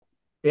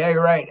Yeah,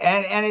 you're right.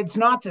 And it's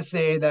not to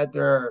say that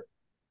they're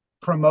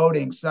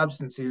promoting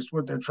substance use.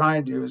 What they're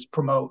trying to do is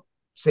promote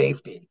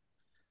safety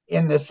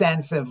in the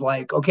sense of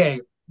like, okay,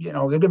 there's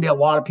going to be a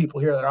lot of people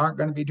here that aren't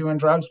going to be doing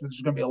drugs, but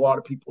there's going to be a lot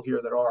of people here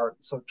that are.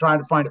 So trying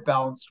to find a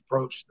balanced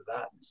approach to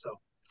that. So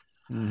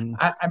Mm-hmm.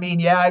 I mean,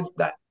 yeah,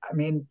 I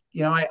mean,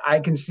 I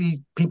can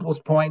see people's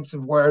points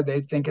of where they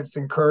think it's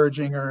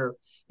encouraging or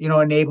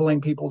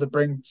enabling people to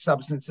bring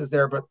substances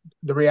there, but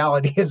the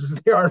reality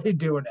is they're already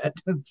doing it.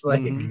 It's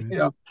like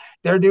Mm-hmm.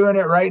 they're doing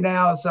it right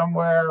now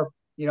somewhere,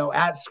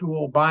 at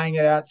school, buying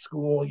it at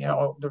school.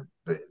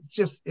 It's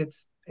just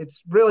it's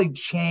really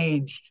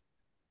changed.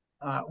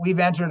 We've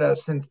entered a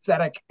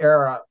synthetic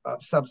era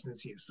of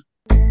substance use.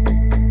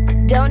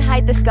 Don't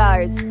Hide the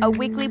Scars, a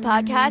weekly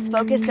podcast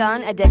focused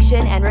on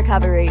addiction and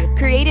recovery.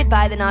 Created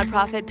by the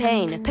nonprofit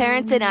Pain,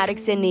 Parents and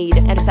Addicts in Need,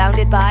 and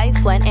founded by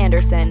Flint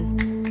Anderson.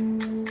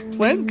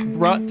 Flint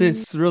brought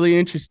this really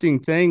interesting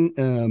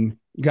thing.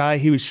 Guy,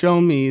 he was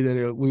showing me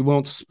that we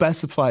won't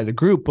specify the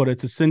group, but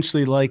it's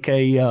essentially like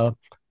a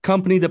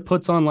company that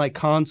puts on like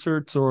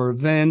concerts or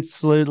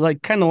events,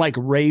 like kind of like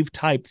rave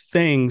type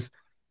things.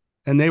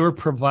 And they were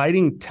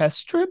providing test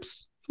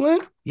strips,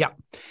 Flint? Yeah.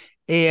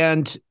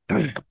 And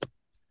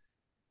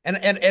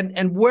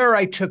where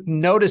I took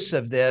notice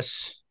of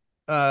this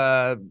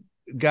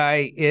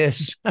guy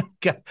is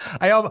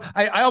I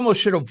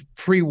almost should have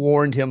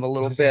pre-warned him a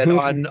little bit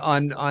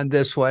on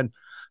this one.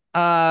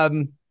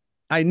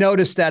 I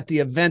noticed that the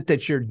event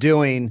that you're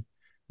doing,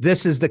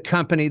 this is the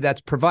company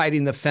that's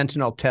providing the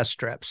fentanyl test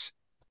strips.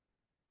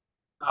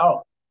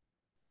 Oh,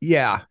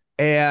 yeah.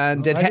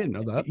 And I didn't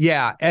know that.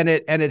 Yeah, and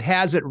it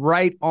has it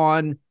right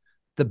on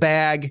the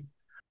bag.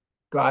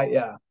 right,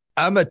 yeah.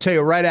 I'm gonna tell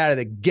you right out of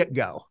the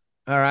get-go.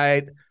 All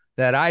right.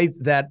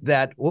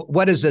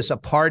 What is this, a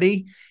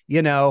party?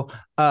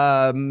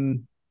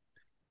 And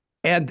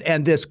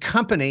this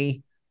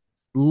company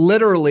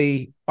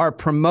literally are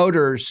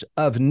promoters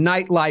of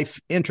nightlife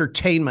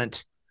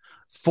entertainment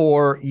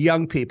for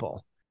young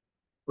people.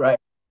 Right.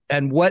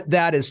 And what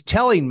that is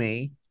telling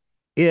me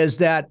is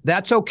that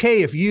that's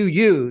okay if you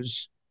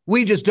use,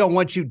 we just don't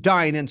want you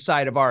dying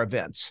inside of our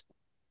events.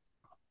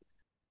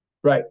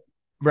 Right.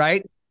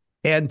 Right.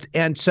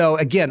 And so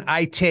again,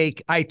 I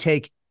take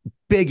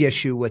big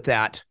issue with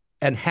that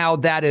and how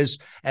that is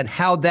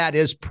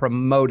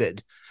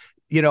promoted.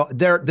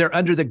 They're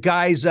under the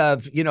guise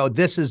of,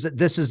 this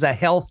is a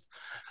health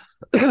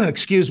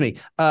excuse me.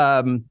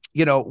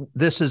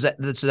 This is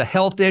a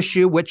health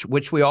issue,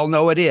 which we all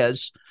know it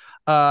is.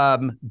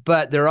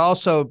 But they're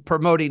also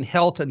promoting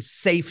health and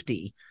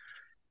safety.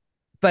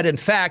 But in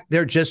fact,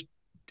 they're just,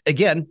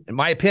 again, in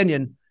my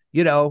opinion,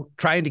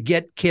 trying to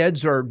get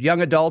kids or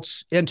young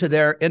adults into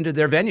their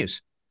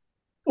venues.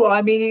 Well,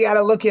 I mean, you got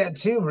to look at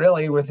too,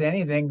 really, with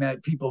anything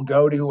that people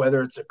go to,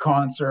 whether it's a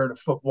concert, a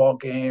football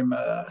game,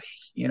 a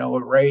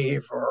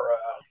rave, or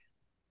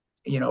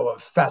a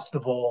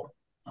festival.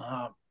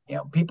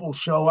 People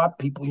show up,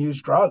 people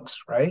use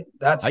drugs, right?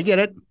 I get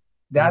it.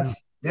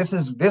 This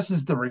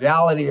is the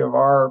reality of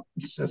our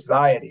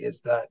society,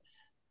 is that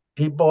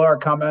people are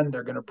coming,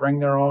 they're going to bring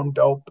their own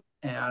dope,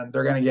 and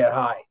they're going to get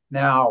high.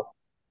 Now,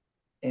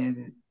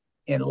 in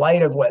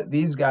light of what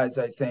these guys,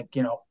 I think,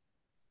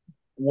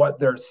 what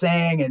they're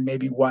saying and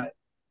maybe what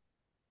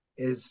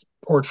is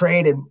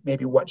portrayed and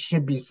maybe what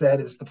should be said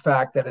is the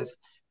fact that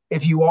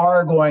if you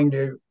are going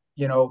to,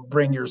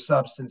 bring your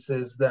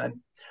substances,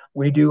 then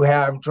we do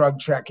have drug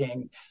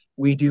checking,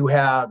 we do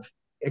have,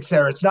 et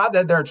cetera. It's not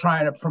that they're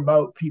trying to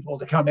promote people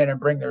to come in and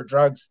bring their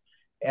drugs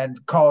and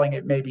calling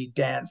it maybe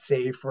dance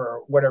safe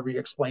or whatever you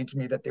explained to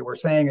me that they were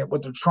saying. That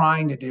what they're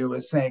trying to do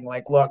is saying,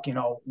 like, look,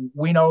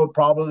 we know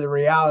probably the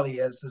reality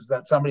is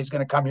that somebody's going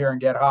to come here and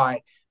get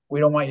high. We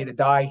don't want you to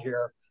die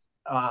here.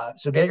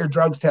 So get your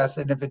drugs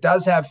tested. And if it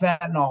does have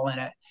fentanyl in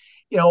it,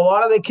 a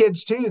lot of the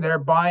kids too, they're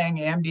buying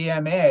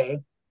MDMA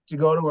to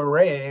go to a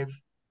rave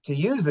to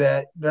use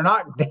it. They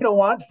don't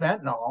want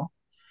fentanyl.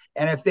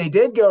 And if they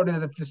did go to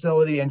the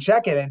facility and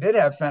check it and did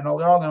have fentanyl,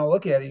 they're all going to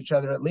look at each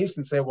other at least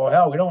and say, well,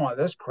 hell, we don't want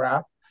this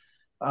crap.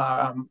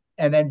 And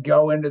then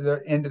go into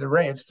the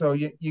rave. So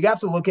you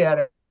have to look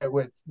at it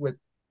with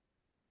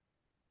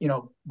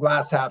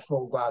glass half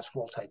full, glass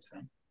full type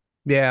thing.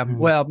 Yeah.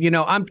 Well,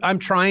 I'm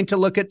trying to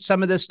look at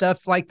some of this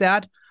stuff like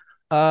that.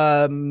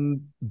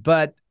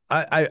 But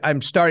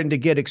I'm starting to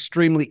get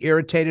extremely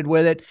irritated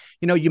with it.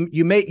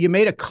 You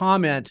made a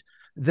comment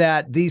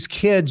that these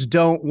kids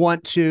don't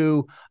want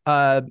to,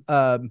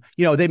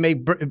 they may,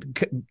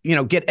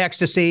 get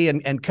ecstasy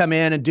and come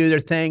in and do their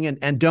thing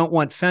and don't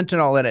want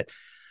fentanyl in it.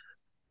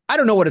 I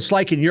don't know what it's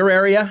like in your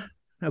area.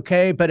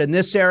 Okay. But in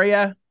this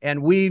area,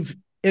 and we've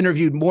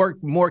interviewed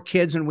more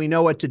kids than we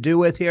know what to do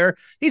with here.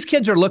 These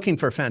kids are looking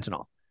for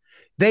fentanyl.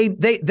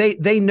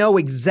 They know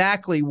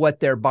exactly what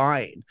they're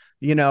buying.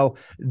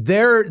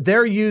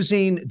 They're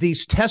using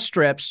these test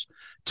strips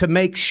to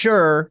make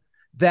sure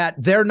that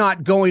they're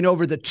not going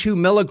over the 2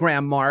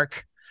 milligram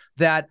mark,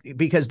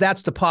 because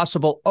that's the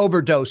possible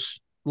overdose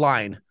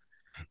line.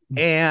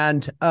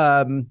 And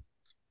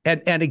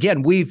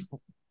again, we've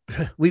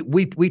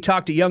we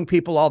talk to young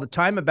people all the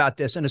time about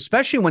this, and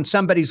especially when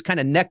somebody's kind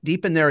of neck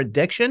deep in their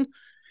addiction,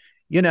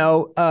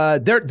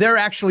 they're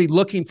actually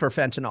looking for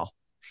fentanyl.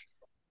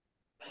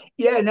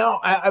 Yeah, no,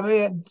 I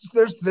mean,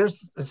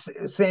 there's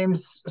same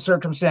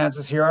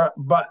circumstances here,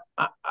 but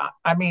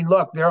I mean,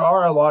 look, there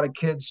are a lot of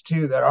kids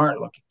too that aren't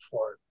looking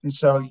for it, and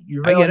so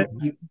I get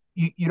it.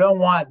 You don't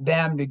want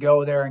them to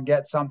go there and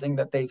get something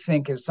that they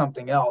think is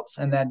something else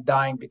and then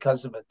dying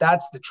because of it.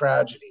 That's the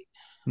tragedy.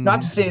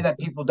 Not to say that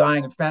people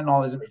dying of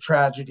fentanyl isn't a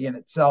tragedy in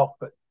itself,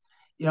 but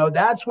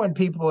that's when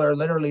people are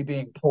literally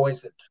being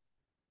poisoned,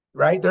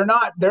 right?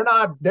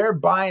 They're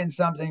buying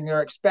something,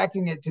 they're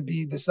expecting it to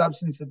be the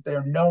substance that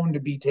they're known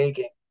to be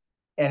taking,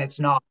 and it's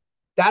not.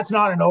 That's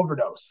not an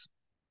overdose.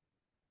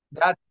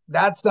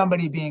 That's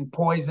somebody being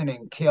poisoned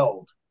and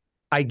killed.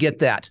 I get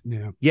that.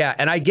 Yeah.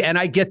 And I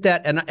get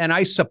that. And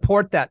I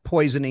support that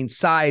poisoning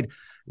side.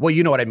 Well,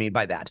 you know what I mean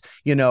by that.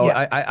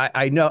 Yeah.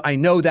 I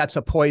know that's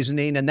a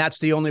poisoning, and that's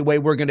the only way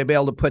we're going to be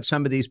able to put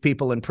some of these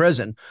people in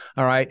prison.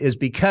 All right, is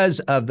because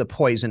of the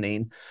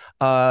poisoning.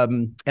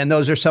 And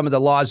those are some of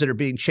the laws that are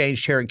being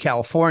changed here in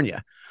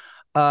California.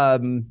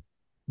 But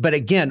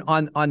again,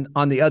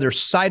 on the other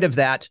side of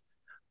that,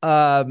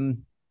 I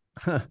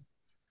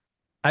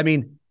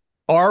mean,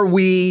 are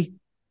we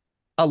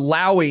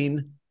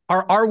allowing?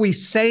 Are we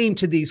saying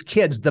to these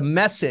kids the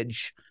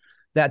message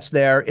that's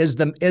there is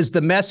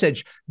the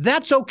message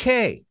that's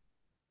okay?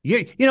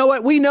 You know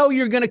what? We know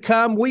you're going to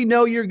come. We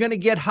know you're going to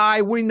get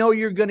high. We know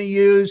you're going to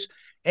use,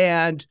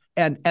 and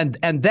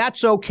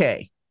that's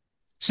okay.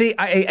 See,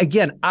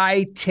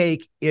 I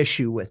take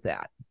issue with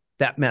that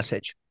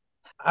message.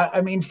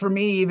 I mean, for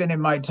me, even in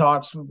my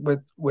talks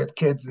with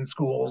kids in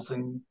schools,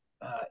 and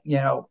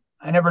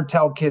I never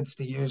tell kids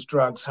to use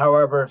drugs.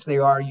 However, if they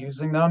are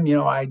using them,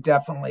 I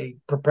definitely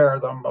prepare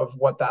them of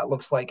what that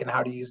looks like and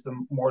how to use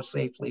them more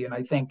safely. And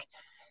I think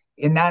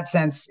in that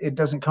sense, it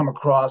doesn't come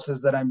across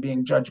as that I'm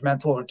being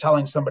judgmental or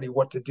telling somebody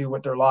what to do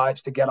with their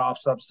lives to get off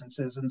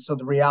substances. And so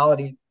the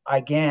reality,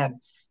 again,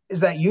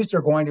 is that youth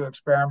are going to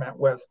experiment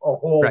with a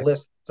whole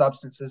list of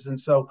substances. And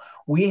so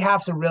we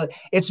have to really,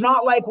 it's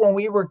not like when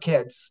we were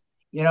kids,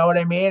 you know what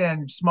I mean?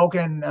 And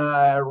smoking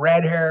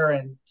red hair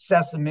and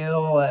sesame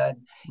and,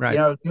 dropping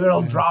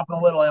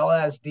a little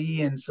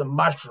LSD and some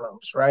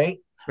mushrooms, right?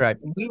 Right.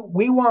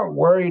 We weren't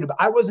worried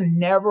I was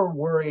never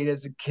worried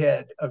as a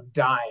kid of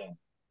dying.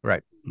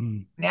 Right.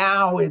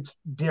 Now it's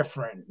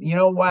different. You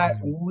know what?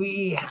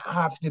 We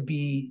have to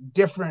be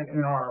different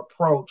in our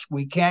approach.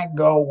 We can't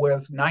go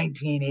with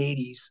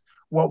 1980s,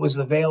 what was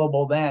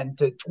available then,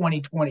 to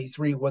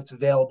 2023, what's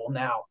available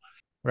now.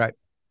 Right.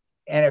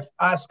 And if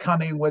us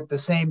coming with the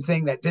same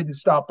thing that didn't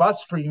stop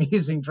us from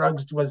using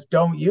drugs was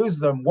don't use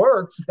them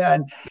works,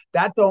 then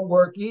that don't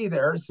work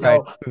either.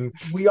 So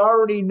we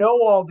already know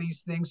all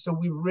these things. So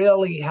we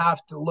really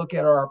have to look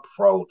at our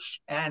approach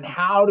and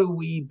how do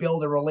we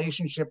build a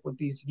relationship with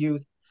these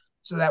youth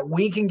so that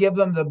we can give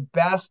them the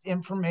best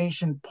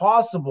information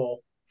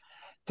possible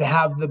to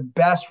have the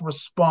best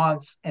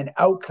response and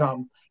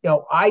outcome.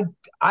 I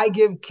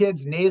give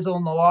kids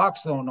nasal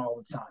naloxone all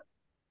the time.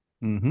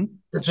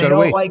 Because they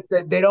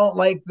don't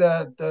like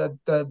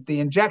the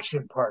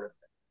injection part of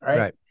it,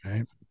 right?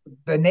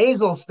 The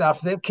nasal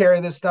stuff, they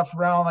carry this stuff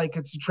around like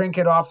it's a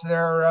trinket off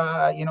their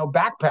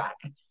backpack,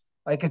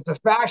 like it's a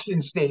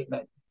fashion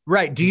statement.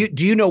 Right. Do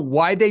you know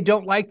why they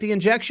don't like the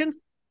injection?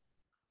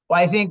 Well,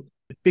 I think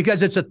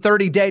because it's a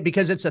 30-day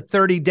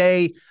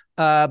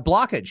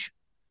blockage.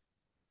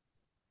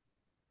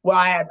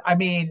 Well, I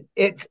mean,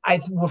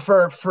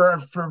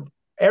 for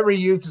every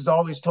youth has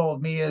always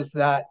told me is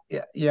that,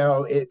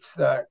 it's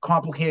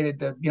complicated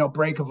to,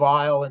 break a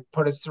vial and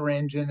put a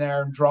syringe in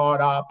there and draw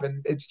it up.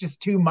 And it's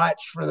just too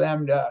much for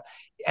them to,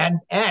 and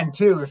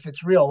too, if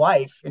it's real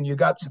life and you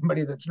got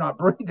somebody that's not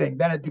breathing,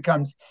 then it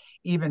becomes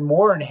even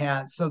more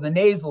enhanced. So the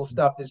nasal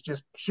stuff is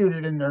just shoot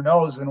it in their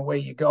nose and away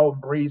you go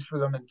and breathe for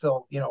them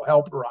until,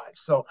 help arrives.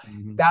 So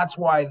that's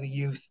why the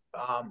youth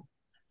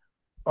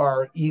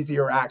are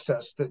easier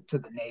access to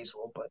the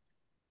nasal, but.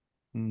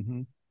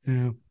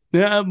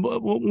 Yeah,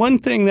 one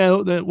thing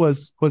that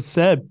was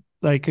said,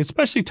 like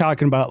especially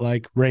talking about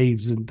like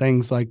raves and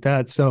things like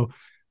that. So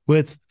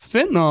with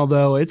fentanyl,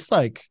 though, it's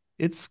like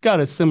it's got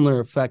a similar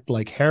effect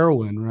like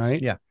heroin,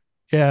 right?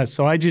 Yeah.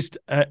 So I just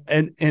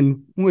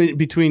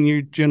between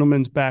you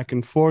gentlemen's back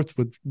and forth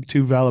with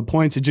two valid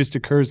points, it just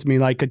occurs to me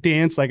like a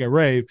dance, like a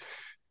rave.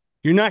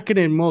 You're not going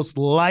to most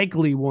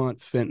likely want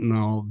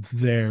fentanyl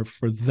there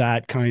for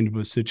that kind of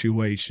a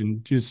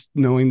situation. Just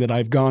knowing that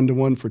I've gone to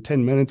one for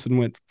 10 minutes and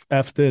went,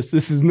 F this.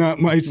 This is not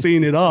my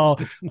scene at all.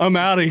 I'm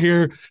out of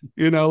here.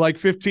 Like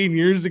 15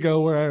 years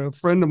ago where a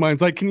friend of mine's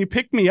like, can you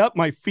pick me up?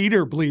 My feet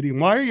are bleeding.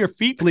 Why are your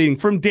feet bleeding?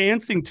 From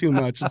dancing too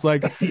much. It's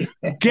like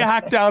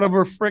gacked out of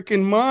her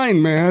freaking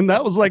mind, man.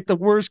 That was like the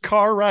worst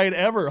car ride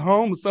ever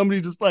home. Somebody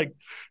just like,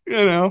 I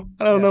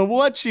don't know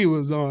what she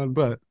was on,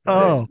 but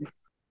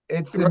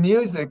it's the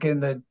music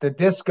and the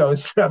disco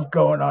stuff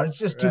going on. It's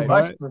just too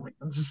much for me.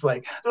 I'm just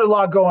like, there's a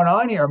lot going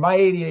on here. My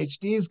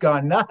ADHD's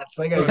gone nuts.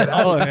 I gotta get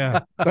out of here. Yeah,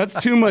 that's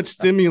too much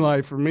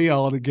stimuli for me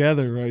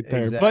altogether, right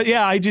there. Exactly. But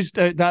yeah, I just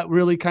that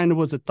really kind of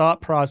was a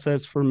thought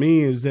process for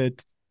me. Is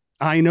that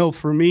I know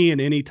for me in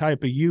any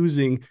type of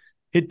using,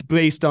 it's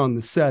based on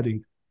the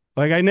setting.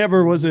 Like I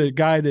never was a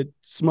guy that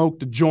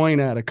smoked a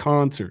joint at a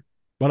concert,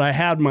 but I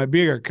had my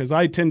beer because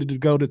I tended to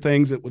go to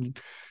things that would,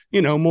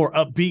 more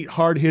upbeat,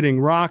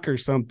 hard-hitting rock or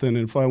something.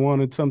 And if I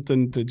wanted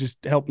something to just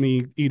help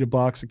me eat a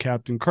box of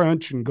Captain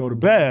Crunch and go to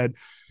bed,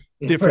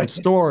 different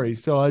story.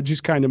 So it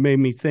just kind of made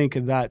me think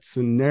of that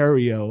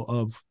scenario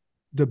of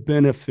the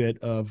benefit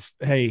of,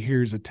 hey,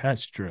 here's a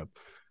test strip.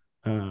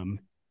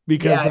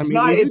 Because we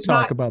do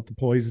talk about the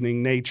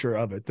poisoning nature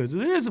of it.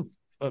 There is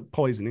a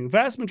poisoning. The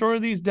vast majority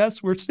of these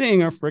deaths we're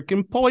seeing are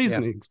freaking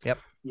poisonings. Yep.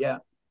 Yeah,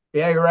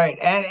 you're right.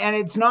 And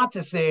it's not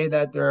to say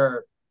that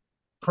they're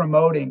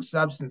promoting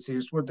substance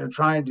use. What they're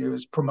trying to do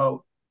is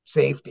promote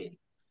safety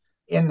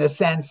in the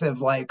sense of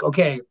like,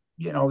 okay,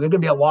 there's going to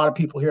be a lot of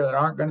people here that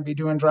aren't going to be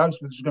doing drugs,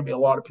 but there's going to be a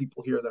lot of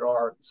people here that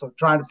are. So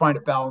trying to find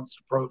a balanced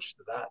approach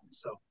to that.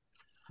 So,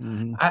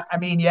 I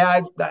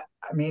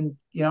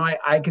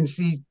can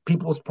see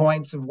people's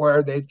points of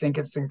where they think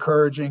it's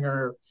encouraging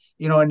or,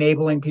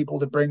 enabling people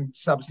to bring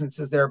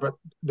substances there. But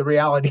the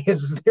reality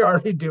is they're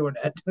already doing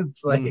it.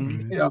 It's like,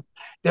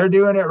 they're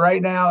doing it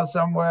right now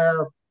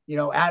somewhere,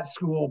 at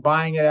school,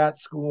 buying it at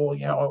school,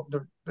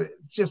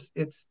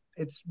 it's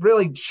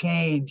really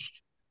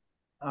changed.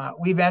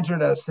 We've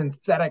entered a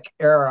synthetic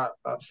era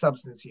of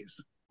substance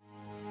use.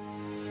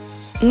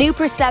 New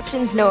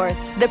Perceptions North,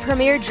 the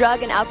premier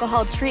drug and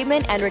alcohol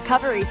treatment and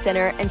recovery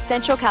center in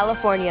Central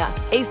California.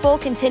 A full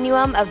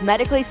continuum of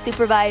medically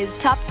supervised,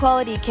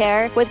 top-quality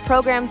care with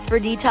programs for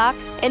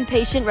detox,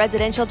 inpatient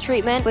residential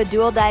treatment with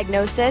dual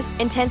diagnosis,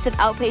 intensive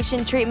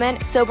outpatient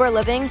treatment, sober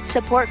living,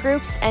 support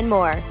groups, and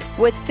more.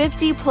 With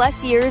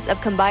 50-plus years of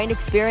combined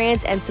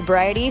experience and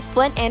sobriety,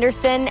 Flint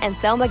Anderson and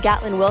Thelma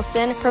Gatlin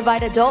Wilson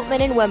provide adult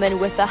men and women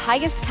with the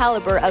highest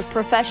caliber of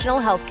professional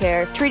health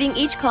care, treating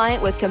each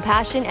client with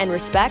compassion and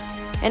respect,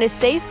 and a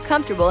safe,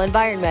 comfortable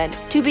environment.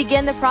 To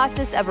begin the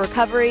process of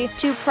recovery,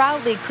 to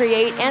proudly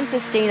create and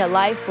sustain a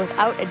life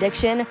without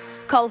addiction,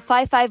 call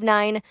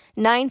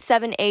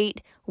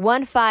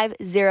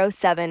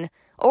 559-978-1507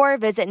 or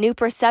visit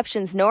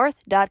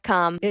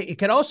newperceptionsnorth.com. It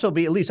can also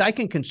be, at least I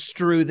can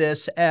construe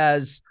this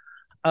as,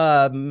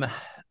 you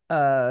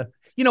know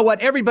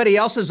what, everybody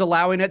else is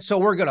allowing it, so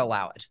we're going to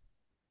allow it.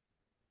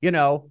 You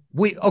know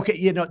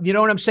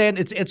what I'm saying?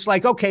 It's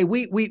like, okay,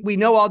 we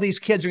know all these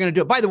kids are going to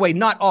do it. By the way,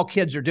 not all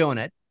kids are doing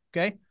it.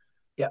 Okay.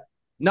 Yeah.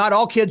 Not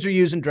all kids are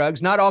using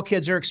drugs. Not all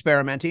kids are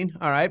experimenting.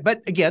 All right.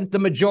 But again, the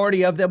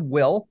majority of them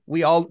will.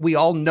 We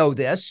all know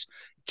this.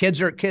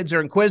 Kids are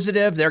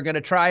inquisitive. They're going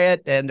to try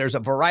it. And there's a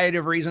variety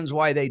of reasons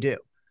why they do.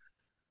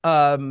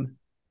 But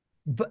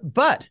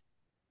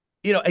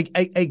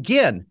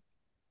again,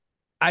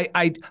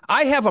 I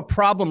have a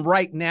problem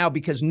right now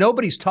because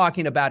nobody's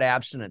talking about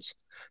abstinence.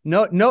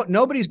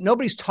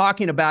 Nobody's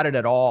talking about it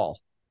at all.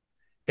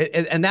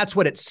 And that's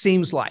what it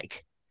seems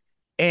like.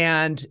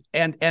 And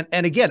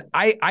again,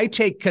 I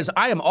take, because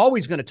I am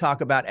always going to talk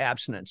about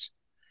abstinence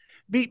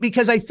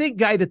because I think,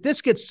 Guy, that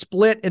this gets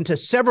split into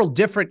several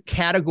different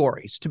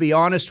categories, to be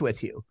honest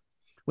with you.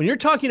 When you're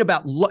talking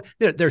about,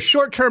 there's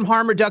short-term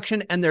harm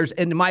reduction and there's,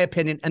 in my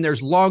opinion, and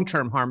there's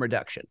long-term harm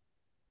reduction.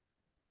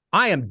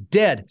 I am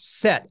dead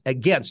set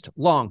against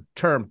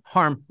long-term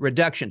harm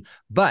reduction,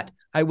 but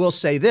I will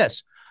say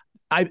this.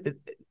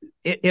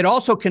 It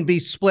also can be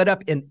split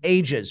up in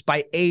ages,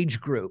 by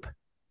age group.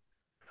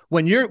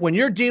 When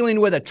you're dealing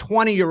with a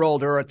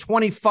 20-year-old or a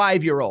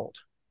 25-year-old,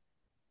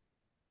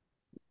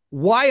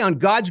 why on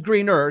God's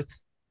green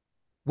earth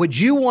would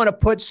you want to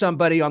put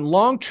somebody on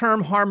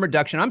long-term harm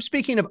reduction? I'm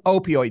speaking of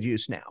opioid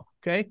use now,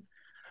 okay?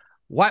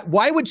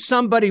 Why would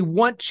somebody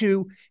want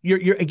to,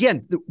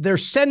 again, they're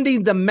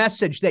sending the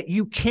message that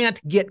you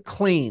can't get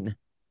clean.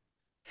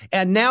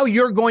 And now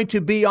you're going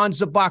to be on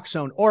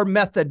Suboxone or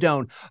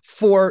methadone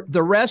for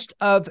the rest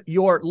of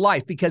your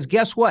life. Because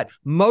guess what?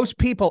 Most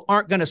people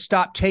aren't going to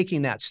stop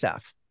taking that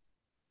stuff.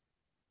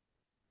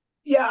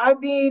 Yeah, I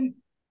mean,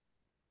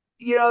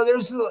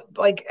 there's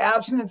like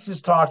abstinence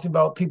is talked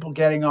about, people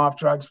getting off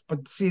drugs.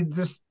 But see,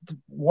 this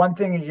one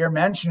thing that you're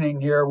mentioning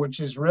here, which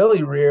is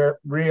really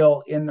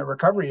real in the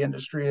recovery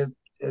industry,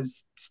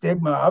 is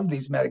stigma of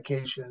these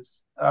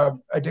medications, of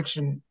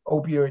addiction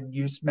opioid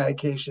use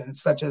medications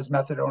such as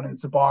methadone and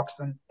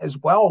Suboxone as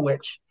well,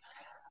 which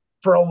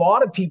for a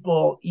lot of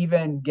people,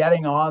 even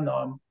getting on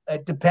them,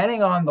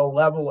 depending on the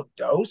level of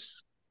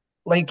dose,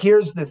 like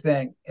here's the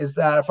thing, is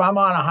that if I'm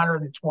on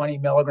 120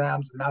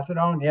 milligrams of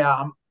methadone,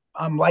 yeah,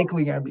 I'm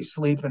likely going to be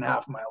sleeping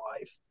half my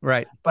life.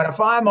 Right. But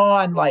if I'm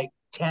on like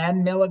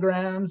 10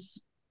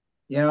 milligrams,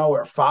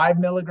 or 5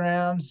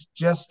 milligrams,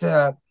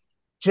 a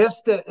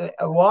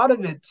lot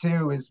of it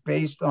too is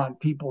based on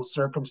people's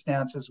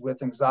circumstances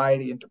with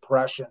anxiety and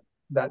depression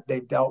that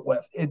they've dealt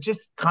with. It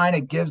just kind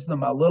of gives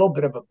them a little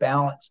bit of a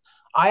balance.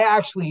 I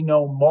actually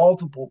know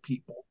multiple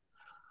people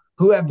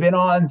who have been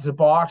on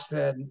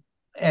Suboxone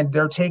and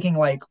they're taking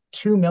like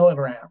 2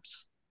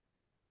 milligrams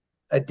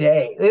a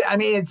day. I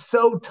mean, it's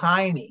so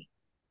tiny,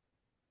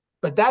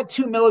 but that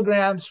 2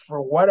 milligrams,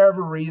 for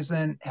whatever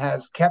reason,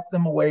 has kept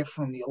them away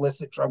from the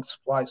illicit drug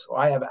supply. So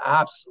I have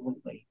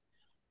absolutely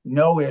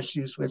no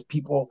issues with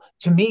people.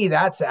 To me,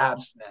 that's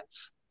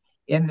abstinence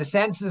in the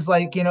sense is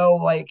like,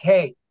 like,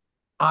 hey,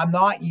 I'm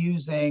not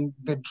using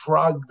the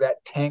drug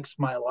that tanks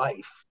my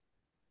life.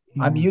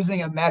 I'm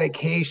using a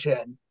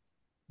medication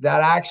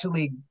that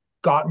actually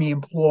got me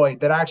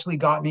employed, that actually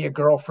got me a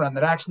girlfriend,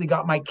 that actually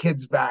got my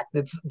kids back,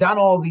 that's done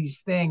all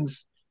these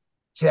things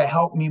to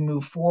help me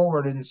move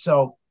forward. And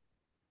so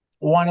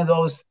one of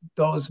those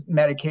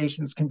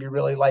medications can be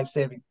really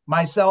life-saving.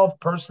 Myself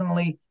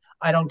personally,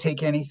 I don't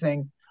take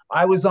anything.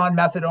 I was on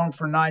methadone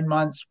for 9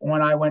 months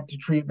when I went to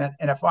treatment.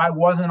 And if I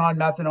wasn't on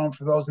methadone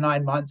for those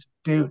 9 months,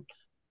 dude,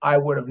 I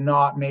would have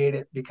not made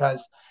it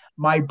because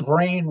my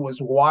brain was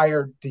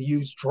wired to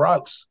use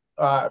drugs,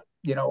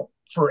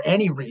 for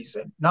any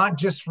reason, not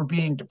just for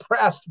being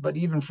depressed, but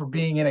even for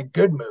being in a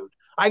good mood.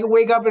 I could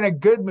wake up in a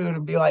good mood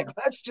and be like,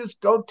 let's just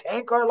go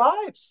tank our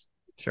lives.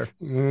 Sure.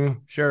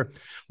 Sure.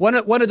 One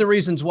of the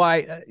reasons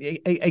why,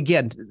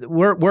 again,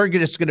 we're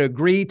just going to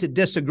agree to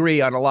disagree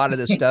on a lot of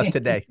this stuff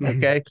today.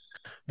 Okay.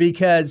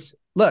 Because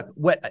look,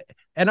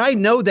 and I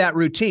know that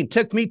routine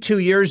took me 2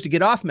 years to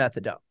get off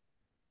methadone.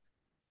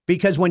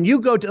 Because when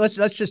you go to,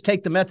 let's just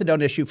take the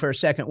methadone issue for a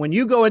second. When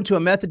you go into a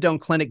methadone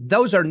clinic,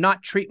 those are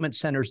not treatment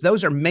centers.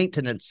 Those are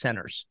maintenance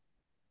centers.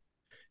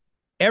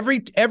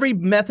 Every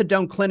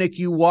methadone clinic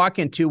you walk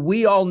into,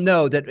 we all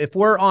know that if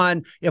we're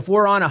on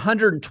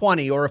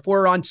 120 or if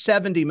we're on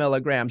 70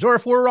 milligrams or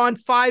if we're on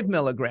 5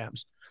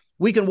 milligrams,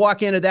 we can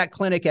walk into that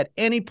clinic at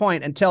any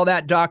point and tell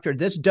that doctor,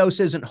 this dose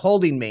isn't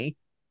holding me.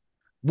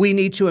 We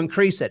need to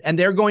increase it. And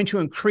they're going to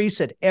increase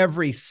it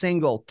every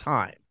single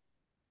time.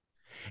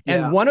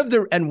 And Yeah.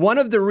 one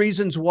of the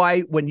reasons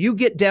why when you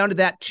get down to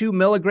that 2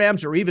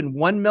 milligrams or even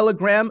 1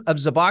 milligram of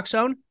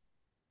Suboxone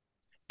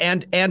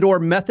and or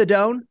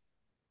methadone,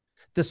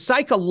 the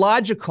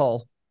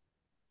psychological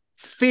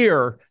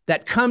fear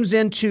that comes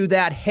into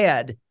that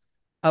head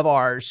of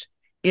ours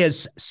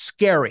is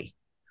scary.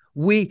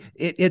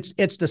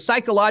 It's the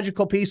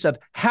psychological piece of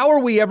how are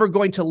we ever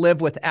going to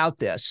live without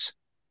this?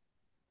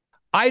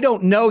 I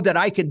don't know that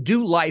I can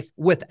do life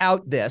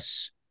without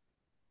this.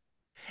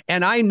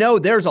 And I know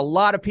there's a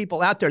lot of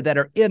people out there that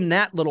are in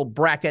that little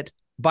bracket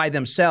by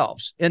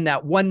themselves, in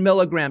that 1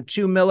 milligram,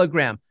 2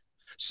 milligram.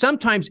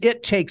 Sometimes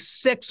it takes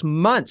 6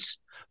 months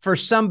for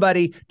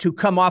somebody to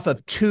come off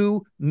of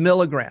 2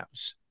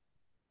 milligrams.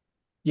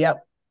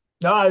 Yep.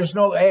 No, there's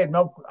no,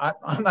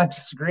 I'm not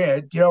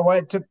disagreeing. You know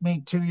what? It took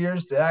me 2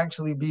 years to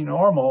actually be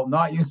normal,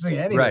 not using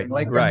anything.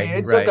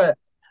 It took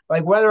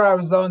whether I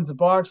was on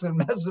Suboxone,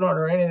 methadone,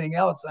 or anything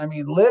else. I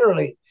mean,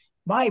 literally,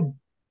 my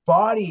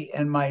body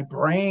and my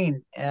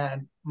brain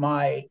and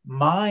my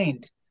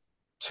mind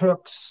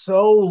took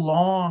so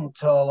long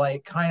to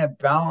like kind of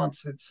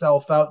balance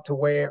itself out to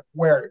where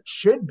it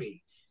should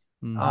be.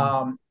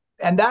 Mm-hmm.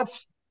 And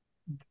that's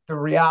the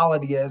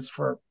reality is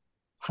for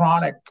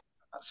chronic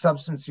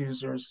substance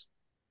users.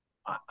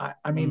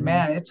 I mean,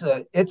 man,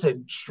 it's a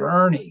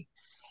journey.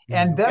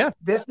 And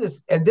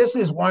this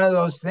is one of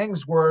those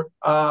things where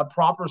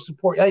proper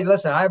support. Hey,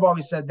 listen, I've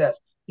always said this.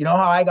 You know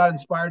how I got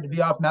inspired to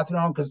be off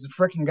methadone? Because the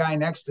freaking guy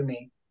next to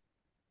me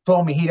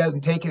told me he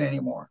doesn't take it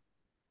anymore.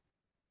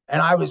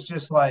 And I was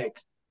just like,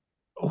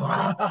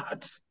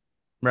 what?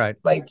 Right.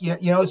 Like,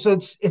 so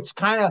it's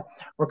kind of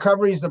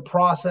recovery is a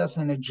process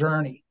and a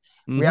journey.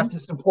 Mm-hmm. We have to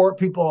support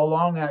people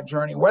along that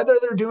journey, whether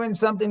they're doing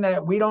something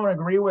that we don't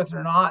agree with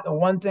or not. The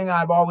one thing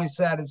I've always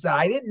said is that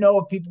I didn't know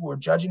if people were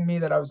judging me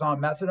that I was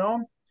on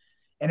methadone.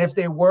 And if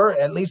they were,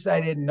 at least I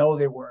didn't know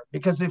they were.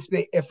 Because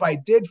if I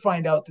did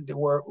find out that they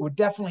were, it would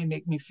definitely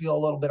make me feel a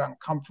little bit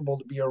uncomfortable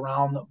to be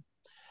around them.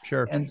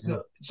 Sure. And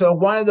so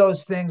one of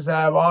those things that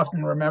I've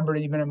often remembered,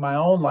 even in my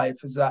own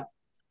life, is that,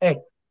 hey,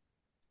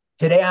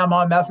 today I'm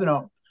on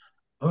methadone.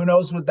 Who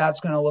knows what that's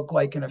going to look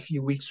like in a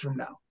few weeks from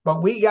now?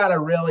 But we got to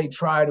really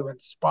try to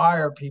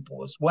inspire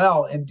people as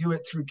well and do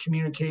it through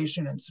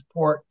communication and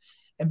support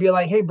and be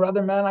like, hey,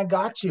 brother, man, I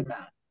got you,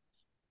 man.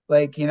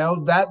 Like,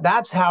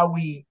 that's how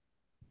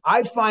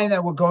I find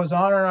that what goes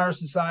on in our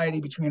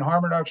society between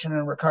harm reduction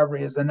and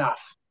recovery is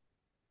enough.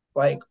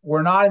 Like,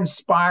 we're not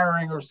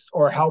inspiring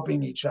or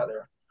helping each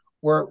other.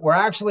 We're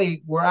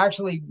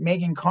actually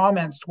making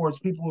comments towards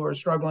people who are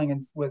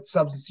struggling with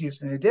substance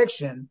use and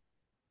addiction.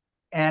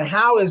 And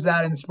how is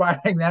that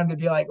inspiring them to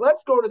be like,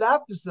 let's go to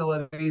that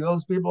facility?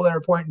 Those people that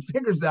are pointing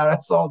fingers at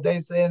us all day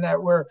saying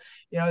that we're,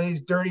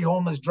 these dirty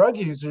homeless drug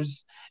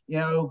users,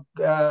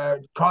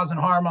 causing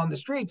harm on the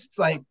streets. It's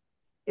like,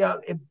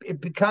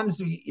 it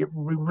becomes, we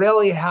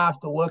really have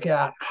to look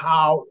at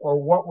how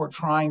or what we're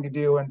trying to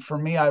do. And for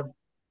me,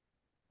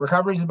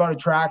 recovery is about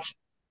attraction.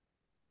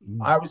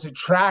 I was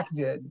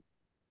attracted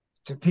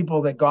to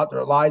people that got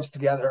their lives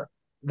together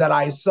that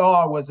I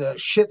saw was a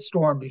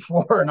shitstorm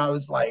before. And I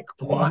was like,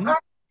 what?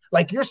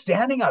 Like you're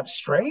standing up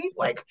straight.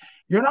 Like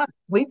you're not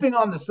sleeping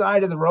on the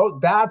side of the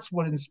road. That's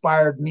what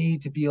inspired me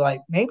to be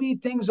like, maybe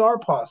things are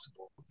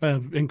possible.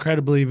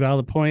 Incredibly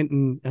valid point.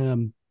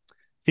 And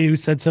you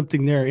said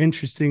something there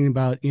interesting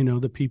about,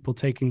 the people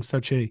taking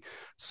such a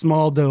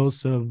small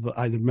dose of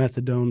either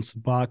methadone,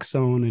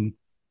 Suboxone,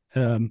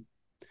 and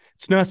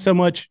it's not so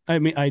much. I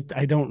mean, I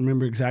don't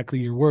remember exactly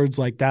your words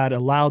like that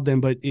allowed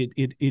them, but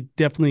it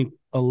definitely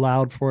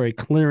allowed for a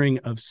clearing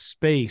of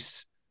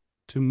space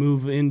to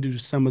move into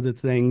some of the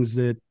things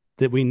that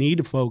we need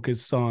to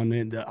focus on,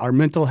 and our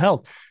mental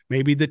health,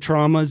 maybe the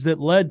traumas that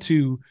led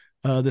to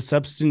the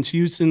substance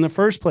use in the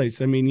first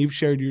place. I mean, you've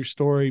shared your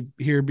story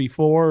here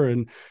before,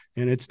 and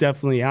it's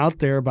definitely out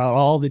there about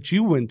all that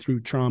you went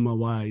through trauma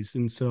wise.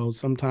 And so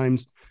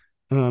sometimes,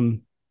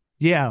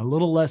 a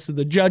little less of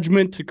the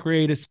judgment to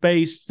create a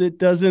space that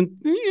doesn't,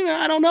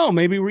 I don't know,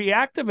 maybe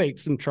reactivate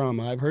some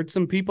trauma. I've heard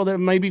some people that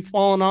maybe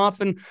fallen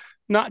off and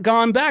not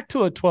gone back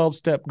to a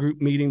 12-step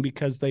group meeting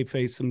because they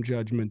face some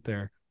judgment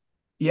there.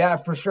 Yeah,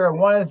 for sure.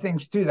 One of the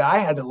things too that I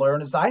had to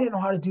learn is I didn't know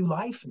how to do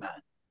life, man.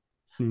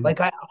 Mm-hmm.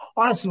 Like I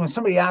honestly, when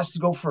somebody asked to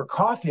go for a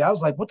coffee, I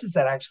was like, what does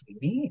that actually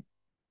mean?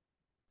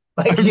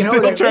 Like, I'm you know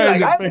what I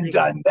mean? Like, I haven't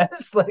done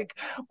this. Like,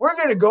 we're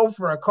going to go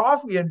for a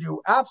coffee and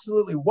do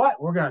absolutely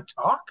what? We're going to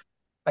talk?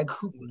 Like,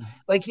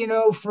 like,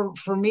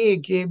 for me,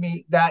 it gave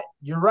me that,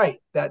 you're right,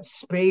 that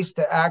space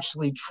to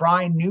actually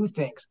try new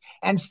things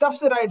and stuff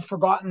that I had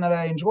forgotten that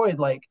I enjoyed,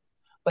 like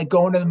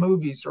going to the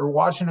movies or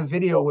watching a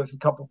video with a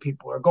couple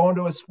people or going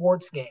to a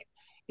sports game.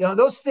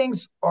 Those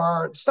things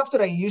are stuff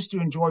that I used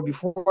to enjoy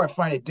before. I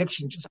find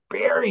addiction just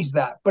buries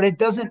that, but it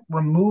doesn't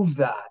remove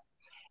that.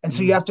 And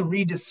so you have to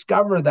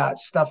rediscover that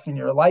stuff in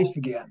your life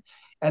again.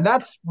 And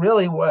that's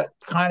really what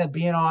kind of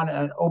being on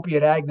an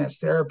opiate agonist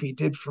therapy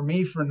did for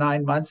me for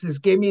 9 months, is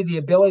gave me the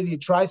ability to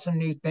try some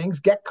new things,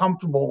 get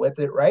comfortable with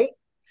it, right?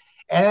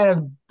 And an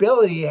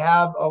ability to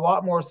have a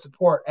lot more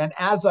support. And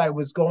as I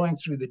was going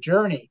through the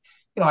journey,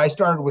 I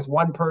started with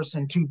one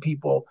person, 2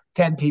 people,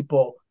 10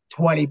 people,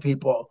 20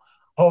 people.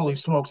 Holy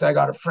smokes, I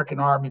got a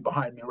freaking army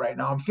behind me right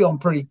now. I'm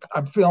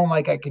feeling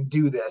like I can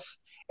do this.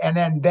 And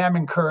then them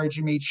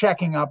encouraging me,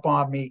 checking up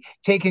on me,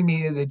 taking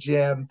me to the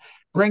gym,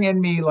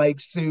 bringing me like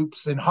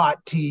soups and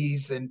hot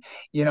teas and,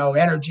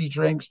 energy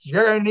drinks.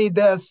 You're going to need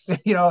this,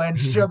 and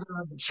sugar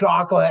and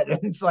chocolate. And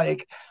it's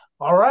like,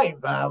 all right,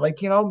 man,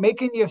 like,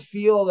 making you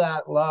feel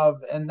that love.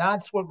 And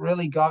that's what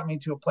really got me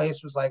to a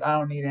place was like, I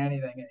don't need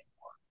anything anymore.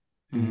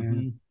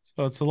 Mm-hmm.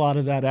 So it's a lot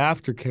of that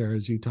aftercare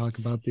as you talk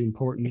about the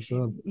importance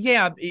of.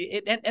 Yeah.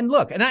 And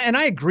look, and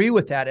I agree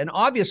with that. And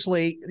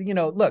obviously,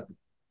 look,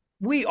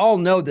 we all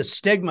know the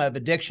stigma of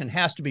addiction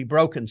has to be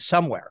broken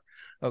somewhere.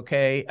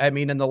 Okay. I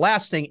mean, and the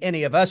last thing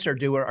any of us are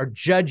doing are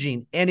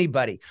judging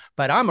anybody,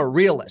 but I'm a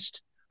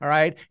realist. All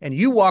right. And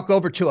you walk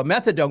over to a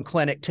methadone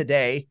clinic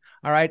today.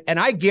 All right. And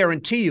I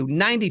guarantee you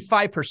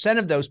 95%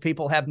 of those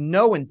people have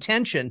no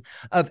intention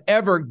of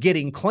ever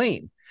getting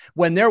clean.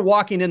 When they're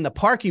walking in the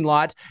parking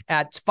lot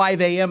at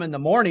 5 a.m. in the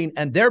morning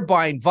and they're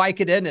buying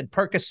Vicodin and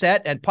Percocet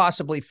and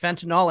possibly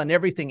fentanyl and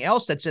everything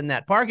else that's in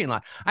that parking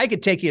lot. I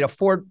could take you to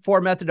four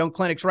methadone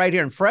clinics right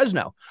here in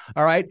Fresno,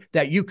 all right,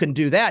 that you can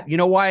do that. You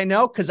know why I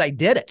know? Because I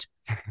did it,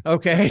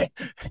 okay?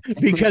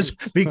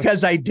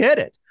 because I did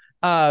it.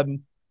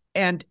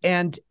 And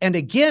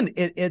again,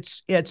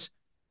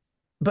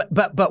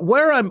 but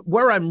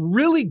where I'm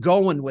really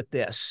going with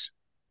this,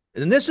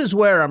 and this is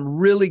where I'm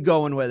really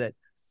going with it.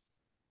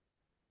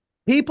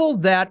 People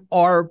that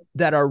are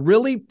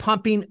really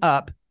pumping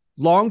up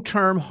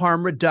long-term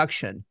harm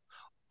reduction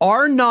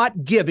are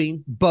not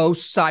giving both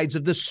sides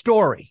of the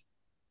story.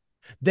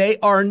 They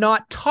are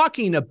not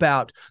talking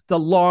about the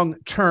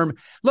long-term.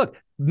 Look,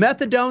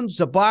 methadone,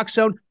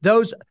 Suboxone,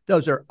 those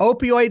are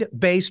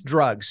opioid-based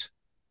drugs.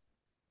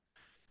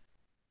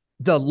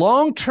 The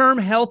long-term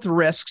health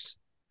risks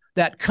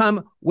that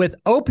come with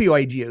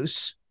opioid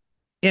use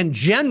in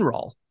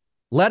general,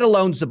 let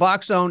alone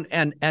Suboxone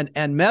and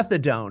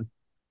methadone,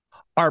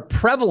 are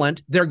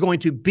prevalent. They're going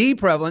to be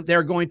prevalent.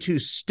 They're going to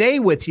stay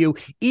with you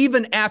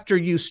even after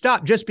you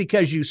stop. Just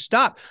because you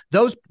stop,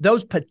 those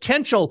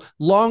potential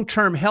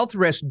long-term health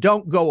risks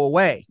don't go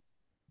away.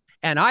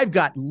 And I've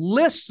got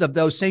lists of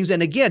those things.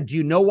 And again, do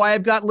you know why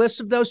I've got lists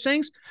of those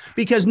things?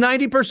 Because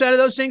 90% of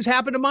those things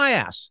happen to my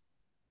ass.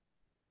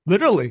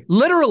 Literally.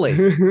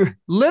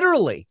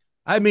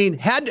 I mean,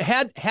 had to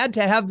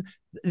have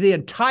the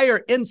entire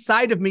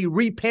inside of me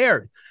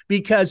repaired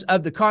because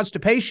of the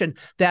constipation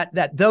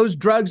that those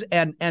drugs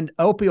and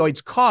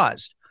opioids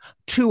caused.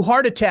 2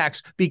 heart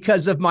attacks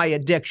because of my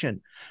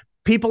addiction.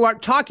 People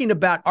aren't talking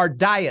about our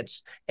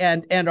diets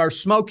and our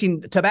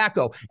smoking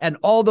tobacco and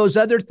all those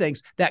other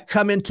things that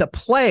come into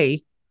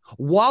play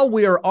while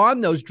we are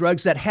on those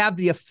drugs that have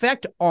the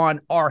effect on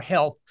our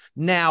health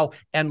now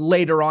and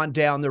later on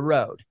down the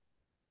road.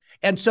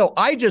 And so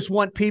I just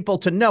want people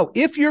to know,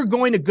 if you're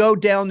going to go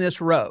down this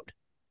road,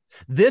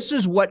 this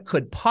is what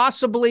could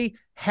possibly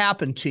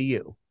happen to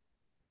you.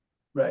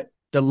 Right.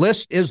 The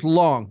list is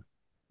long.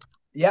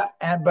 Yeah.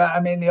 But I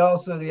mean, the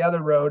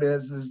other road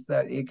is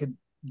that you could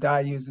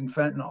die using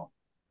fentanyl.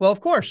 Well, of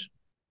course.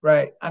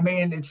 Right. I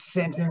mean, it's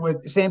same thing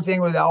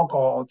with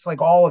alcohol. It's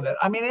like all of it.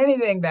 I mean,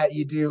 anything that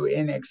you do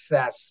in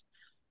excess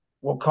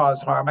will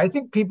cause harm. I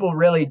think people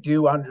really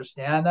do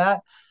understand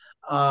that.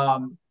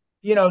 Um,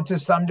 to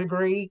some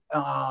degree.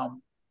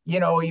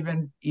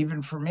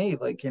 Even for me,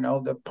 like,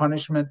 the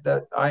punishment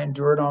that I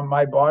endured on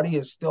my body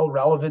is still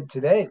relevant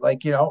today.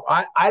 Like,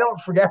 I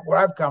don't forget where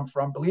I've come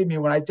from. Believe me,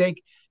 when I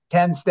take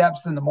 10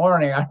 steps in the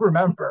morning, I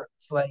remember.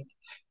 It's like,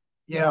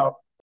 you know,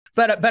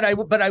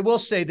 But I will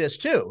say this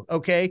too.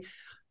 Okay.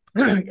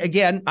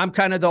 Again, I'm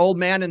kind of the old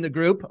man in the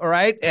group. All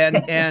right. And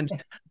and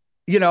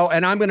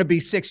I'm going to be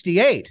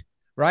 68.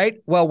 Right.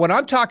 Well, when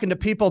I'm talking to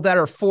people that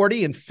are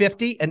 40 and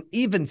 50 and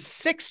even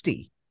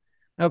 60,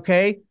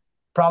 okay.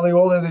 Probably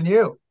older than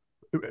you.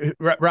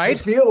 Right.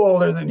 They feel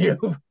older than you.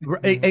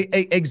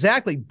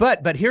 Exactly.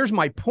 But here's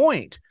my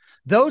point.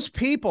 Those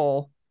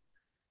people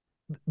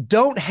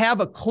don't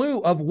have a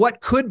clue of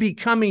what could be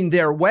coming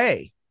their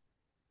way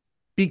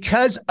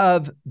because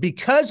of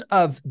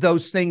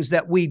those things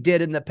that we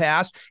did in the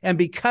past, and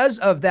because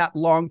of that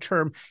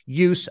long-term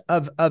use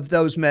of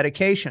those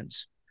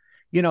medications.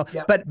 Yeah.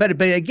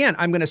 But again,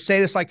 I'm going to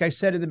say this like I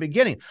said in the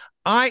beginning.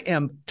 I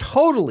am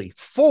totally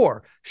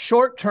for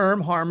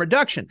short-term harm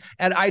reduction,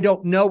 and I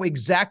don't know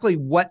exactly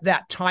what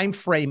that time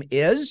frame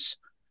is.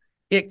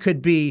 It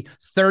could be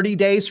 30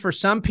 days for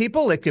some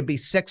people. It could be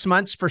 6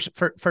 months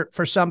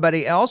for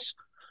somebody else.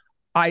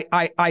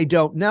 I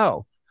don't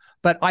know.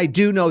 But I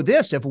do know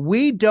this: if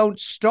we don't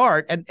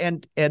start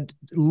and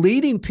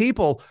leading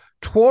people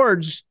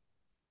towards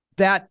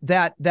that,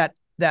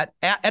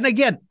 and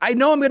again, I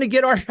know I'm going to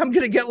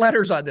get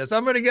letters on this.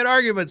 I'm going to get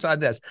arguments on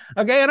this.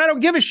 Okay. And I don't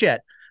give a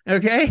shit.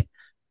 Okay.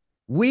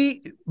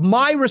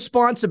 My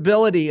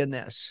responsibility in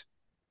this,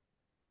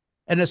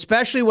 and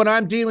especially when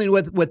I'm dealing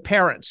with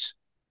parents,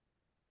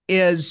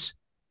 is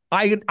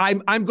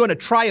I'm going to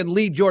try and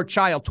lead your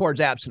child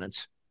towards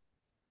abstinence.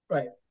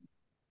 Right.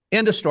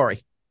 End of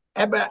story.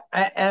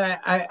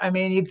 I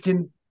mean, you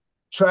can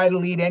try to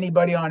lead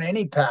anybody on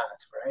any path,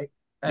 right?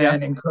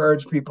 And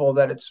encourage people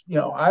that it's,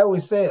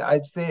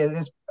 I'd say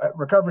this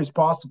recovery is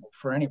possible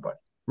for anybody.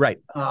 Right.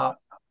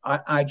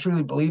 I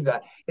truly believe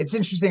that. It's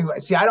interesting.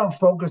 See, I don't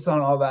focus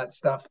on all that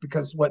stuff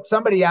because what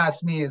somebody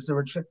asked me is they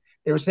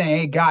were saying,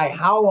 "Hey, Guy,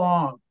 how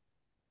long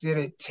did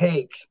it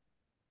take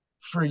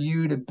for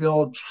you to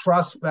build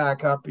trust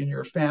back up in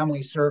your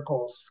family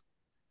circles?"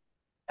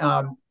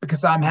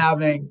 Because I'm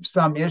having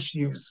some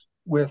issues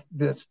with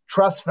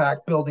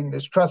building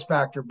this trust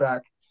factor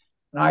back.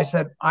 And I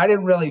said, I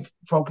didn't really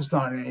focus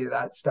on any of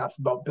that stuff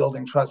about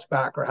building trust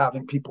back or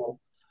having people,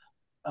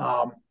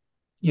 um,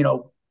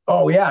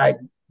 oh yeah,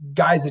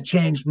 guy's a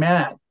changed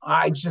man.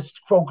 I just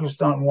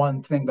focused on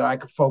one thing that I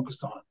could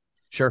focus on.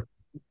 Sure.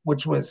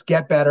 Which was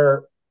get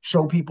better,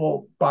 show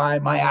people by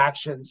my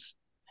actions,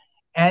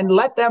 and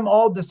let them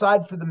all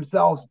decide for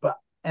themselves.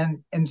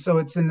 And so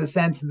it's in the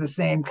sense of the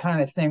same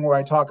kind of thing where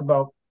I talk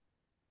about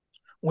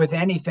with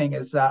anything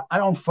is that I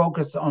don't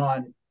focus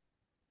on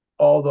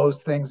all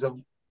those things of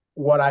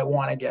what I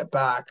want to get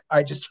back.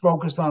 I just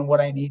focus on what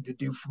I need to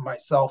do for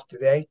myself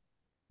today,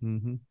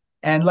 and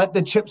let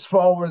the chips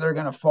fall where they're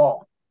going to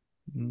fall.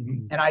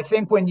 And I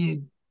think when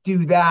you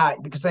do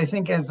that, because I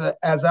think as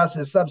us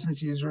as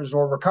substance users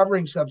or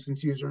recovering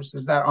substance users,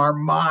 is that our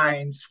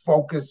minds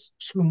focus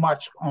too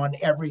much on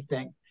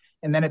everything,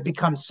 and then it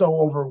becomes so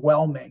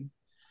overwhelming.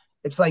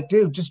 It's like,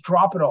 dude, just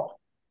drop it all.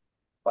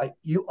 Like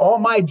all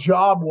my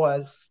job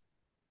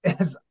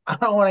is I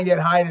don't want to get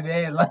high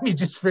today, and let me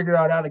just figure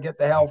out how to get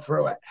the hell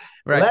through it.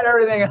 Right. Let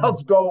everything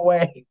else go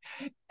away.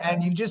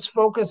 And you just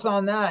focus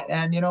on that.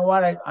 And you know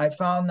what? I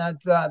found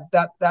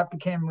that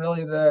became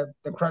really the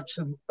crutch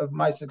of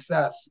my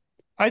success.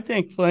 I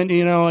think, Flint,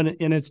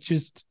 and it's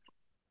just,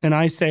 and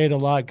I say it a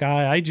lot,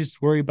 Guy, I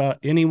just worry about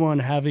anyone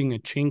having a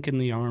chink in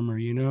the armor,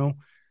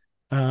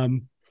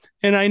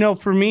 and I know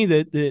for me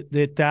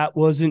that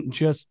wasn't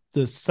just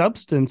the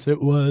substance.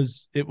 It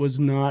was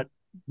not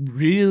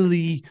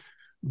really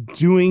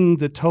doing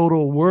the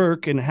total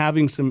work and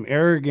having some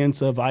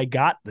arrogance of, I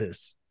got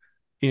this,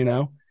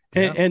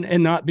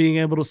 and not being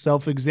able to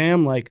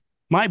self-exam, like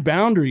my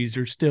boundaries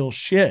are still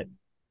shit.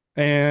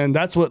 And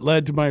that's what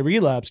led to my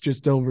relapse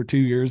just over 2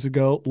 years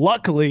ago.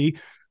 Luckily,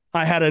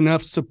 I had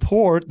enough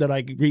support that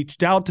I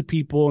reached out to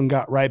people and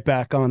got right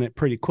back on it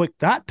pretty quick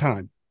that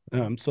time.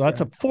 So that's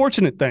a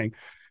fortunate thing.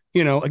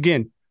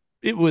 Again,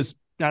 it was,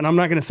 and I'm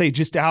not going to say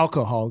just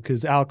alcohol,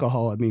 because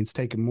alcohol, it means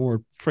taking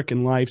more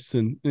freaking lives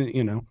and,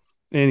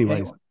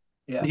 anyways.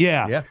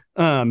 Yeah.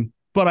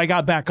 But I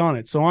got back on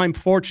it. So I'm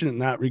fortunate in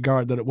that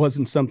regard that it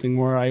wasn't something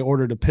where I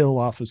ordered a pill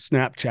off of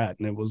Snapchat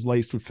and it was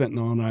laced with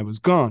fentanyl and I was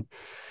gone.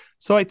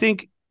 So I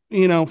think,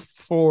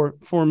 for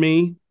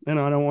me, and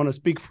I don't want to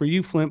speak for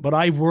you, Flint, but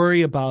I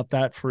worry about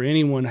that for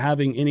anyone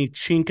having any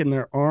chink in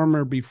their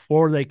armor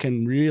before they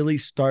can really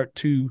start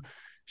to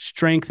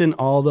strengthen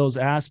all those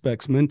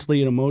aspects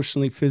mentally and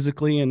emotionally,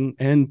 physically,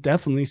 and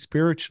definitely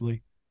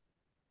spiritually.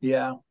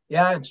 Yeah,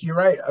 you're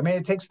right. I mean,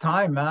 it takes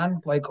time,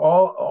 man. Like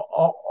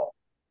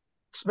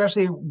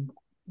especially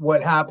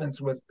what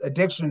happens with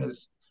addiction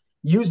is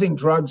using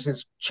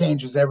drugs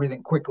changes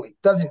everything quickly.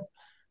 Doesn't,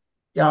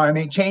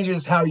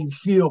 changes how you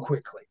feel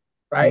quickly,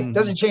 right? Mm-hmm.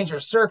 Doesn't change your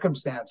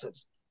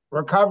circumstances.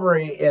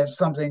 Recovery is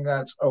something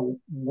that's a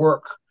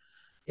work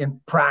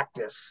in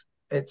practice.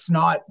 It's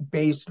not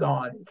based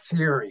on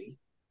theory.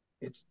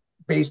 It's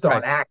based on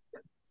Right.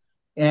 action.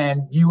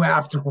 And you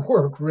have to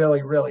work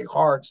really, really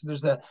hard. So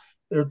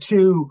there are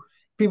two,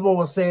 people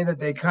will say that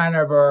they kind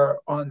of are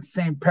on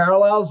same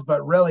parallels,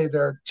 but really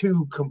they're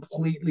two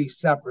completely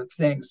separate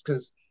things,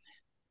 because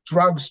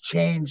drugs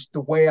change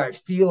the way I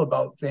feel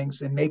about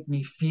things and make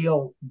me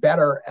feel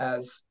better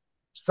as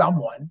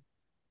someone.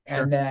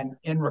 Sure. And then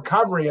in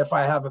recovery, if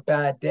I have a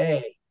bad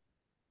day,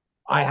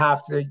 I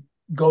have to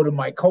go to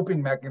my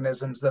coping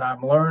mechanisms that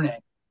I'm learning.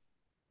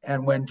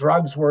 And when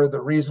drugs were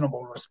the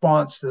reasonable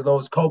response to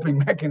those coping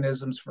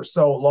mechanisms for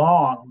so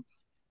long,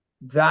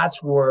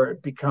 that's where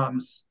it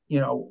becomes,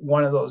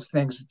 one of those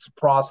things. It's a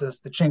process,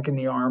 the chink in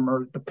the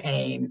armor, the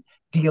pain,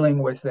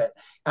 dealing with it.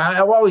 I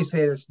always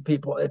say this to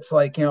people. It's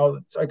like,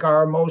 it's like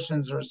our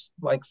emotions are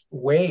like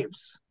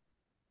waves.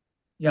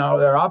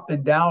 They're up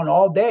and down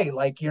all day.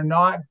 Like you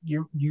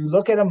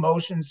look at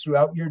emotions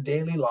throughout your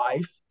daily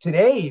life,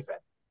 today even,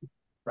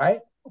 right?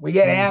 We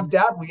get amped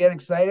up, we get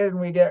excited, and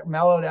we get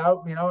mellowed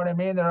out. You know what I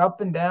mean? They're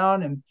up and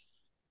down, and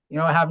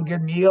have a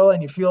good meal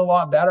and you feel a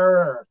lot better.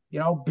 Or,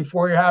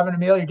 before you're having a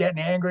meal, you're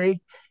getting angry.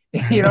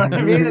 You know what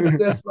I mean?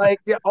 It's just like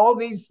all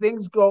these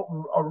things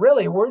go,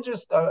 really, we're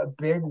just a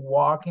big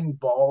walking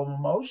ball of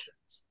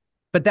emotions.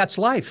 But that's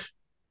life.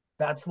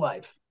 That's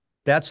life.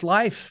 That's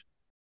life.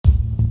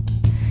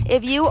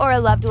 If you or a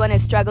loved one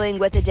is struggling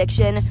with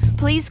addiction,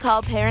 please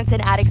call Parents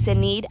and Addicts in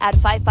Need at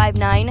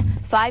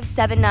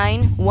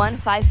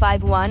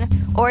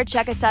 559-579-1551 or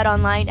check us out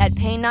online at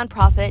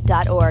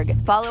painnonprofit.org.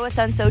 Follow us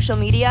on social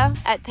media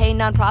at Pain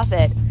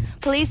Nonprofit.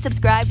 Please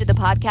subscribe to the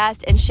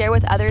podcast and share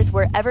with others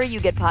wherever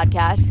you get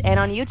podcasts and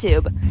on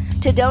YouTube.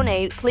 To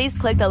donate, please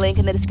click the link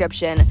in the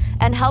description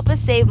and help us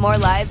save more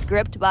lives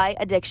gripped by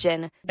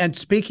addiction. And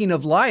speaking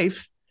of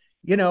life,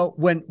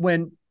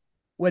 when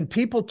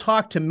people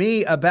talk to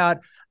me about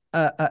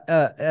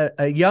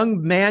a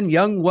young man,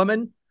 young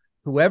woman,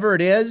 whoever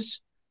it is,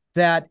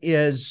 that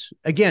is,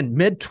 again,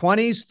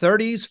 mid-20s,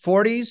 30s,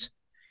 40s,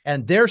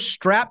 and they're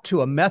strapped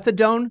to a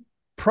methadone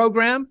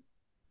program,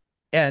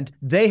 and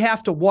they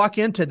have to walk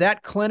into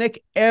that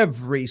clinic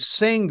every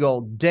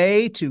single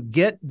day to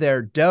get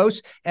their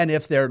dose. And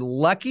if they're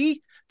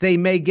lucky, they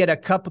may get a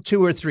couple,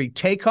 2 or 3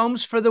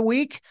 take-homes for the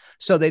week,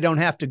 so they don't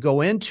have to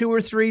go in 2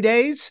 or 3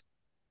 days.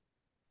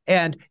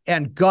 And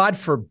God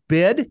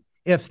forbid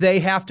if they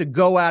have to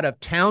go out of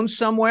town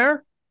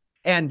somewhere,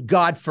 and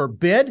God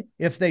forbid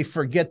if they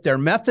forget their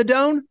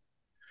methadone,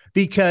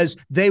 because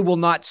they will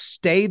not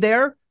stay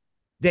there.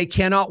 They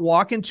cannot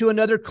walk into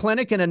another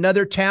clinic in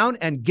another town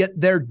and get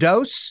their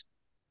dose.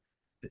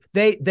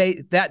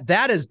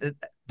 That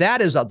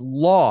is a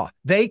law.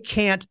 They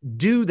can't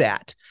do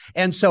that.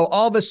 And so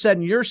all of a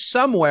sudden you're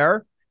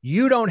somewhere,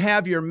 you don't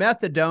have your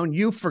methadone,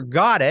 you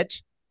forgot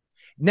it.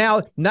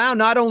 Now,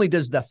 not only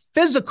does the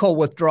physical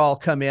withdrawal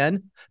come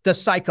in, the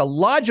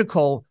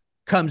psychological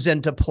comes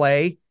into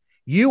play.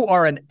 You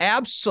are an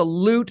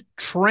absolute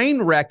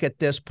train wreck at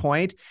this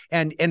point.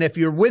 And if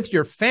you're with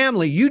your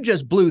family, you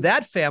just blew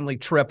that family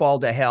trip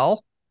all to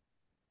hell.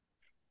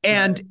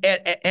 And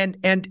right.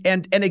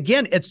 and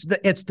again, it's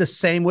the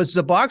same with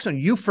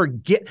Suboxone. You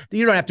forget,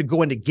 you don't have to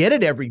go in to get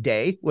it every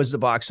day with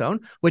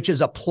Suboxone, which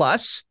is a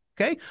plus.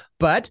 Okay.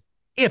 But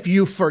if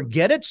you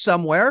forget it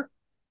somewhere,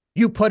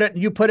 you put it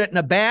in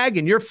a bag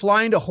and you're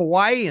flying to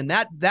Hawaii, and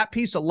that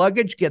piece of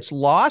luggage gets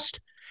lost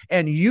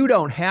and you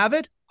don't have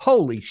it.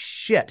 Holy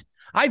shit.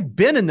 I've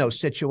been in those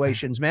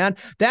situations, man.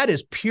 That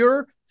is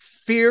pure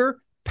fear,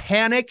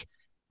 panic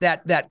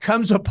that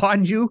comes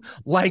upon you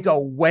like a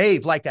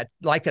wave, like a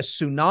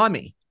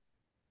tsunami,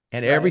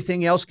 and right.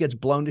 Everything else gets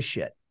blown to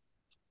shit.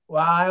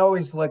 Well, I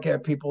always look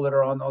at people that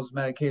are on those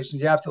medications.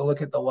 You have to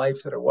look at the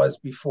life that it was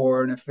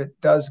before. And if it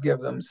does give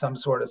them some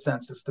sort of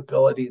sense of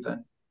stability,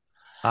 then.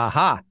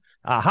 Aha.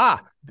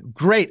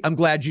 Great. I'm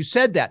glad you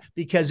said that,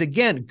 because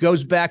again, it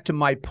goes back to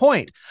my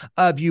point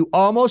of you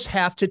almost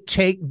have to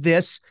take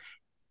this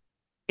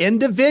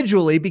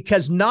individually,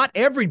 because not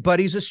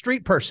everybody's a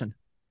street person.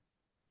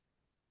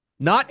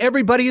 Not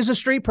everybody is a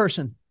street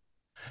person.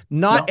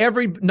 Not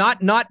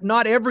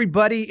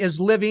everybody is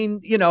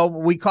living,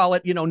 we call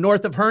it,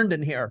 north of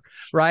Herndon here,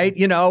 right?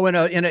 In a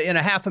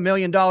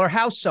 $500,000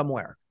 house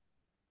somewhere.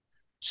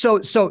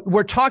 So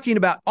we're talking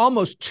about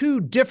almost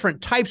 2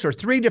 different types or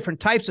 3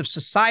 different types of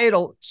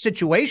societal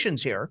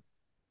situations here,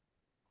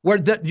 where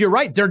you're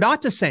right, they're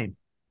not the same.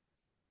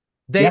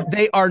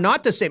 They are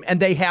not the same, and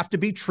they have to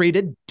be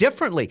treated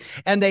differently.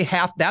 And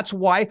that's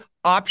why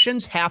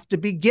options have to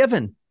be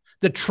given.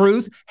 The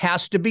truth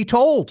has to be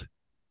told.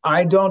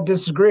 I don't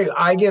disagree.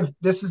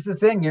 This is the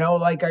thing,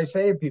 like I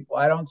say to people,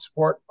 I don't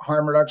support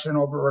harm reduction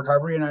over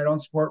recovery, and I don't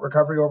support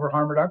recovery over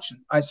harm reduction.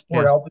 I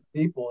support helping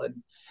people.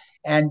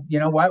 And you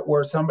know what,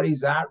 where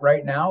somebody's at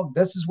right now,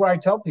 this is where I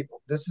tell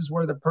people, this is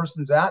where the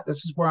person's at.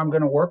 This is where I'm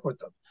going to work with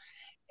them.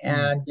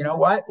 And you know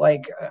what?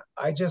 Like,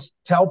 I just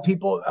tell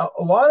people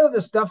a lot of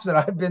the stuff that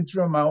I've been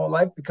through in my whole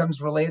life becomes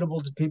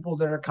relatable to people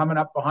that are coming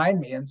up behind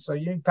me. And so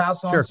you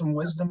pass on Sure. some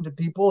wisdom to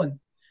people, and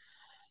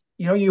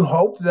you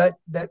hope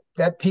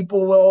that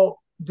people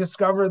will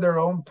discover their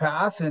own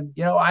path. And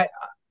I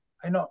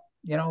know,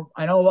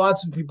 I know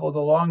lots of people, the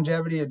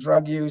longevity of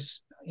drug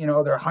use,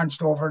 they're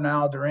hunched over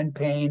now, they're in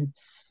pain.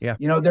 Yeah.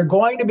 They're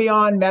going to be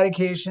on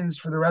medications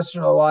for the rest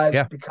of their lives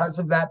Yeah. because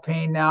of that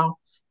pain now.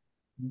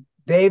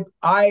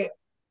 I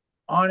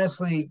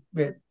honestly,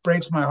 it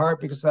breaks my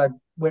heart because I've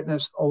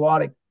witnessed a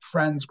lot of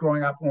friends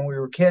growing up when we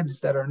were kids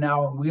that are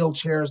now in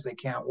wheelchairs, they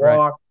can't Right.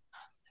 walk.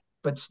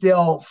 But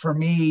still, for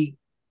me,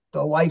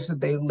 the life that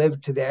they live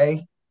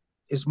today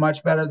is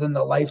much better than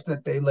the life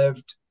that they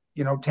lived,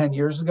 10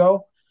 years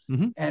ago.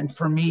 Mm-hmm. And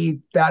for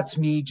me, that's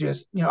me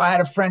just, I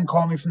had a friend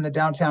call me from the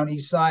downtown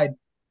east side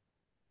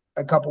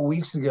a couple of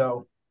weeks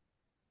ago.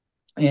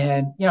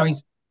 And,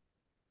 he's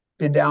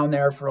been down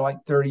there for like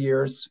 30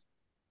 years.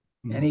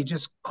 And he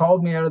just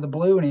called me out of the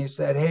blue and he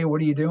said, "Hey, what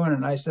are you doing?"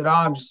 And I said, "Oh,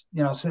 I'm just,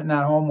 sitting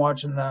at home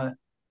watching the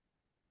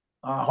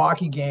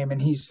hockey game."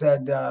 And he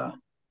said,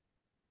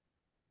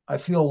 "I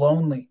feel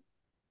lonely."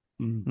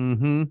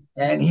 Mm-hmm.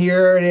 And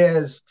here it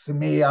is to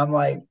me. I'm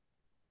like,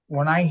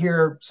 when I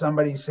hear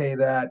somebody say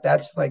that,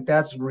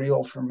 that's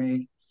real for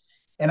me.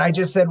 And I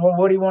just said, "Well,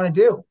 what do you want to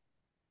do?"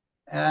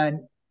 And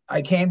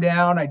I came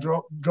down, I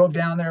drove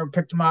down there,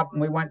 picked him up,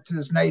 and we went to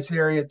this nice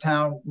area of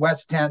town,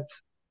 West 10th,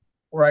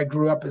 where I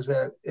grew up as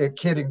a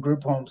kid in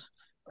group homes.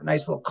 A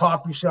nice little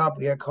coffee shop.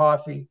 We had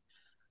coffee.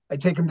 I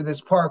take him to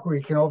this park where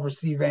you can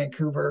oversee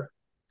Vancouver.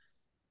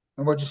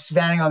 And we're just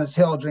standing on this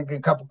hill, drinking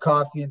a cup of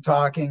coffee and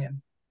talking,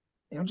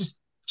 and just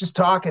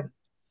talking.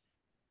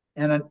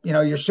 And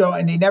you're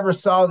showing, and he never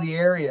saw the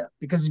area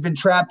because he's been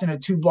trapped in a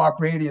 2-block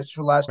radius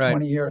for the last Right.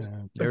 20 years.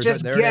 Yeah. But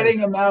just getting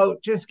him out,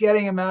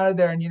 of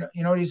there. And you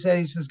know what he said?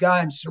 He says, "Guy,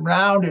 I'm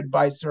surrounded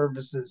by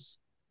services.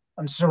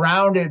 I'm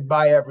surrounded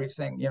by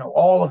everything,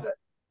 all of it.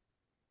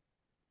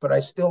 But I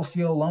still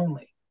feel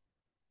lonely."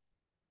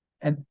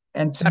 And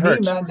to That me,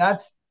 hurts. man,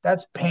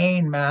 that's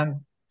pain,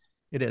 man.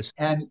 It is.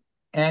 And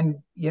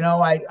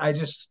I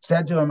just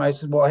said to him, I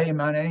said, "Well, hey,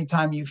 man,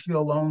 anytime you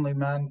feel lonely,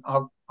 man,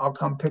 I'll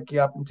come pick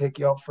you up and take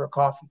you out for a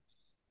coffee."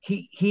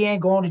 He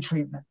ain't going to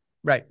treatment.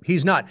 Right.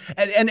 He's not.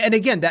 And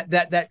again,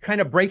 that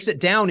kind of breaks it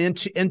down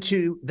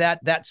into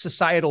that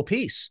societal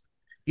piece.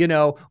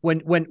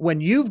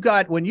 When you've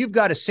got a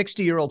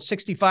 60-year-old,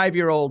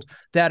 65-year-old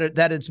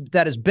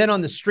that has been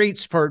on the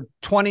streets for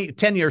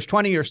 10 years,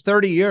 20 years,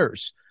 30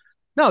 years.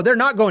 No, they're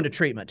not going to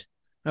treatment.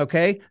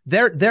 Okay.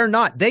 They're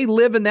not. They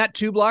live in that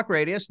 2-block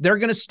radius. They're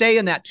going to stay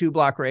in that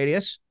 2-block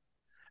radius.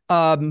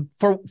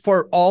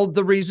 For all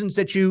the reasons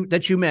that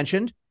you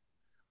mentioned.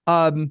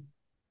 And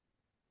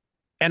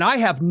I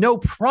have no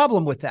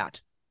problem with that.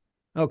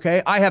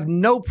 Okay. I have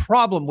no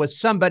problem with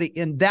somebody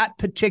in that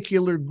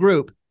particular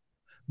group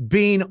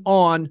being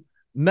on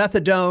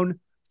methadone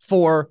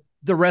for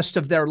the rest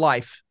of their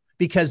life,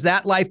 because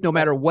that life, no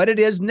matter what it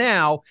is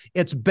now,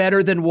 it's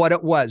better than what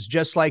it was.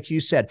 Just like you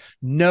said,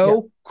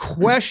 no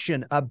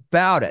question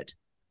about it.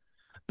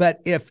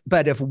 But if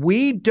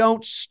we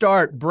don't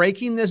start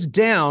breaking this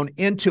down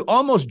into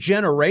almost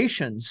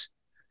generationally,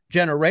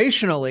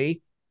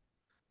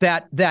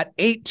 that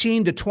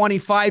 18 to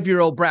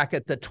 25-year-old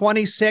bracket, the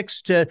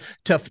 26 to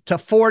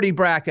 40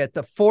 bracket,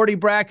 the 40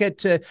 bracket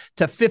to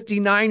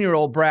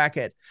 59-year-old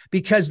bracket,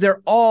 because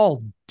they're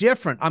all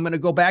different. I'm going to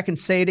go back and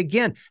say it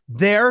again.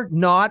 They're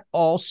not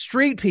all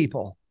street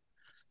people.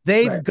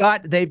 They've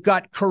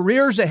got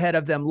careers ahead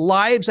of them,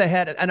 lives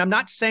ahead. And I'm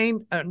not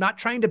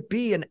trying to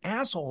be an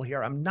asshole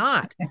here. I'm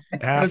not.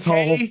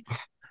 Asshole. Okay?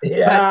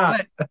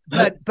 Yeah.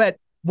 But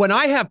when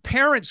I have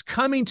parents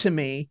coming to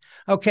me,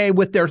 okay,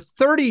 with their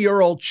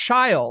 30-year-old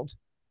child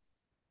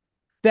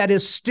that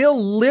is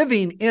still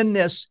living in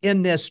this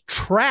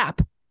trap,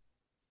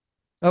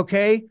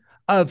 okay,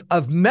 of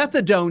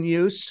methadone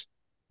use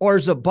or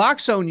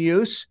Suboxone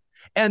use,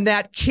 and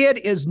that kid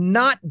is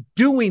not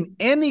doing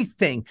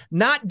anything,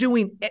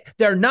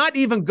 they're not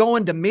even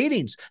going to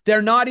meetings.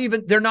 They're not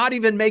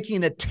even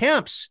making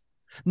attempts.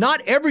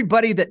 Not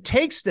everybody that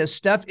takes this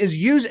stuff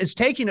is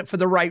taking it for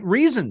the right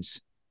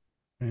reasons.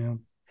 Yeah.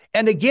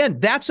 And again,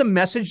 that's a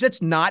message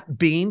that's not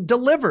being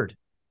delivered.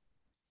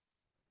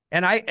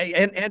 And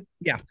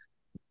yeah.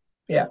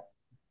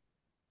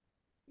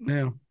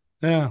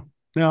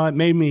 No, it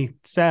made me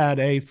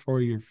sad,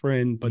 for your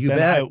friend. But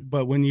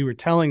but when you were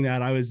telling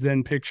that, I was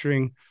then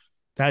picturing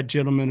that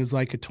gentleman as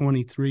like a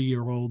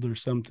 23-year-old or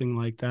something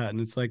like that.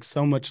 And it's like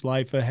so much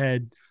life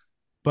ahead.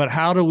 But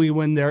how do we,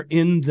 when they're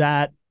in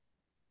that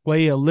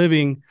way of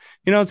living,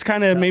 it's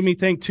kind of made me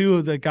think too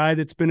of the guy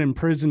that's been in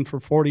prison for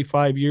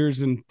 45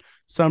 years and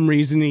some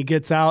reason he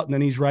gets out and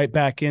then he's right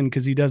back in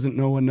because he doesn't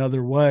know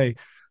another way.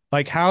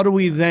 Like, how do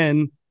we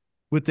then,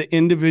 with the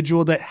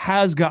individual that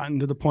has gotten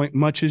to the point,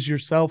 much as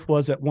yourself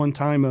was at one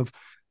time,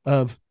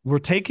 of we're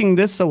taking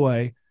this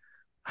away,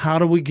 how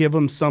do we give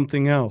them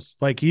something else?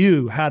 Like,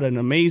 you had an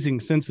amazing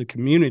sense of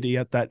community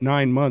at that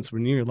 9 months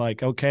when you're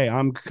like, okay,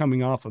 I'm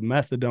coming off of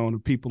methadone,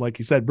 of people, like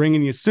you said,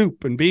 bringing you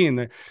soup and being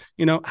there.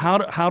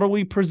 How do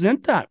we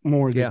present that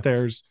more? That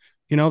there's,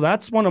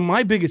 that's one of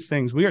my biggest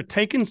things. We are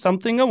taking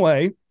something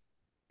away.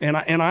 And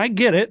I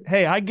get it.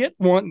 Hey, I get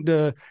wanting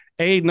to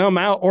A, numb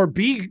out, or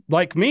B,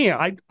 like me,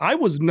 I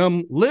was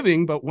numb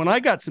living, but when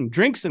I got some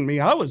drinks in me,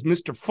 I was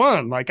Mr.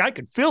 Fun. Like, I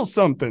could feel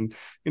something,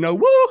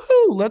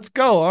 woohoo, let's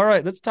go. All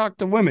right, let's talk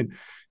to women,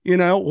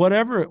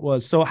 whatever it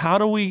was. So how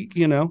do we,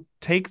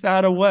 take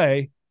that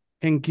away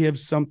and give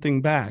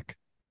something back?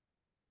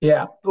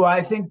 Yeah. Well,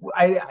 I think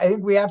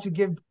we have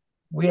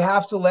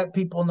to let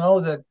people know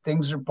that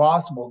things are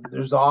possible, that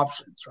there's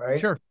options,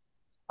 right? Sure.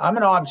 I'm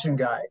an option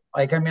guy.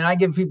 Like, I mean, I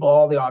give people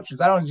all the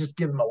options. I don't just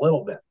give them a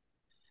little bit.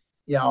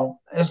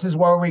 This is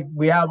where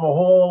we have a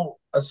whole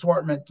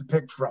assortment to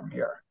pick from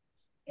here.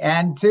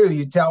 And two,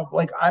 you tell,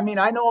 like, I mean,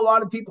 I know a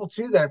lot of people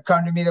too that have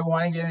come to me that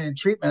want to get into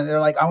treatment. They're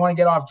like, I want to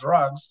get off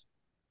drugs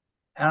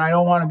and I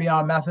don't want to be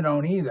on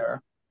methadone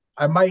either.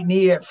 I might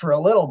need it for a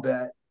little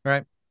bit.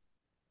 Right.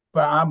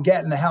 But I'm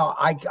getting the hell.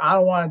 I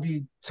don't want to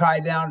be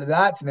tied down to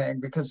that thing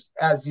because,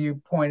 as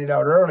you pointed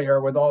out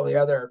earlier, with all the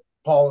other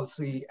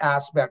policy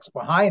aspects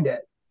behind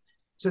it.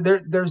 So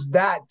there's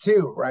that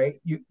too, right?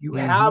 You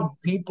have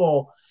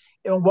people,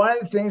 one of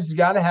the things, you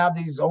got to have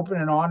these open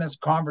and honest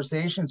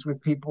conversations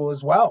with people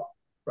as well,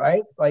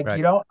 right? Like,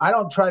 right. I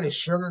don't try to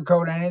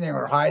sugarcoat anything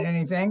or hide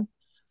anything.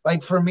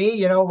 Like, for me,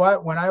 you know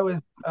what, when I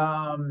was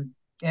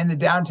in the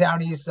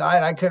downtown east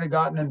side, I could have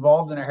gotten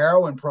involved in a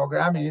heroin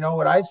program. And you know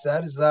what I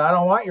said is that I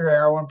don't want your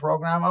heroin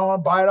program. I want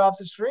to buy it off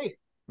the street.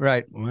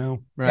 Right. Well,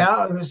 right.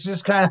 Yeah, it was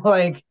just kind of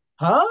like,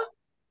 huh?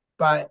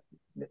 But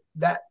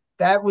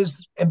that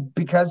was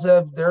because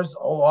there's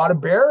a lot of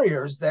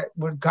barriers that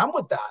would come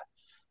with that.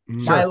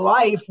 Sure. My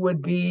life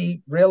would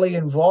be really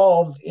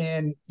involved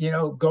in,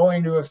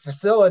 going to a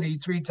facility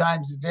 3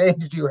 times a day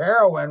to do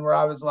heroin, where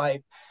I was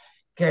like,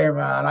 okay,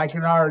 man, I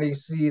can already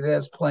see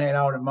this playing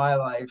out in my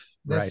life.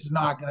 This is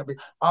not going to be,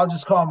 I'll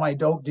just call my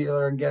dope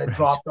dealer and get it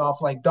dropped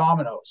off like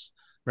dominoes.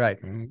 Right.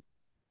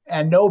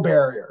 And no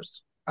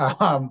barriers.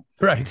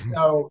 Right.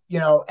 So,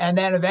 and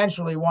then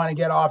eventually want to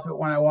get off it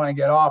when I want to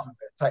get off of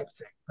it, type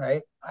thing.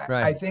 Right.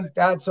 I think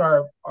that's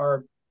our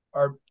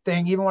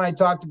thing. Even when I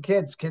talk to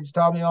kids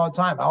tell me all the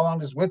time, how long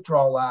does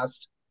withdrawal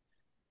last?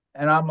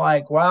 And I'm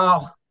like,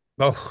 wow,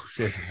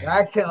 shit,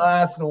 that can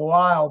last a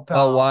while,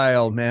 pal. A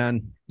while,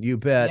 man. You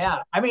bet.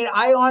 Yeah. I mean,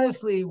 I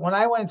honestly, when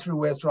I went through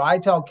withdrawal, I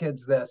tell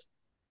kids this: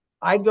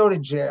 I'd go to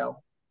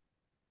jail.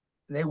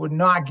 They would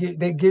not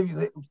they give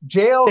you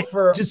jail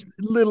for just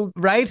little,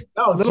 right?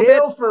 No,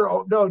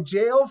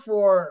 jail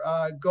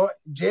for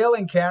jail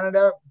in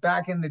Canada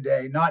back in the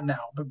day, not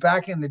now, but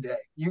back in the day.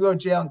 You go to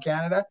jail in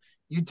Canada,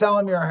 you tell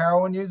them you're a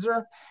heroin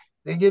user,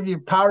 they give you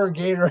powder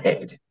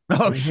Gatorade.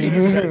 Oh,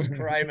 Jesus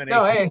Christ.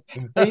 No, hey,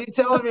 you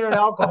tell them you're an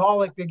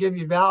alcoholic, they give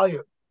you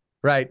value.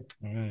 Right.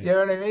 You know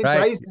what I mean? Right.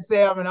 So I used to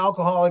say I'm an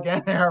alcoholic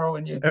and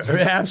heroin user.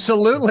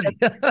 Absolutely.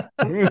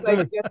 It's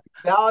like get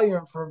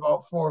value for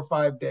about 4 or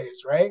 5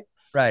 days, right?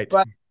 Right.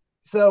 But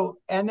so,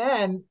 and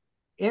then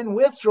in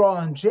withdrawal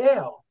in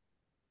jail,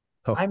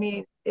 I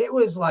mean, it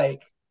was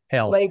like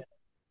hell, like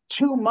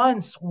 2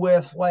 months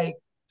with like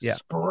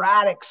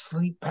sporadic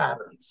sleep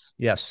patterns.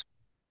 Yes.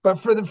 But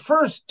for the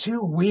first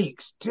 2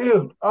 weeks,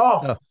 dude,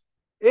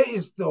 it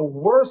is the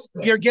worst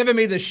thing. You're giving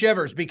me the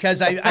shivers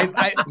because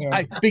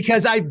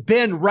because I've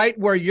been right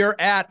where you're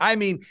at. I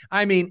mean,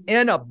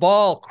 in a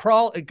ball,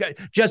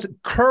 just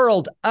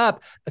curled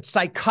up,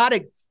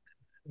 psychotic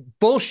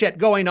bullshit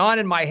going on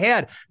in my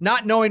head,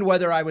 not knowing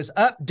whether I was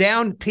up,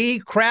 down, pee,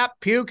 crap,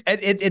 puke.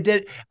 It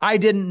did. I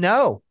didn't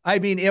know. I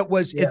mean, it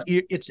was. Yeah.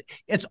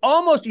 It's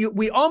almost.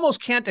 We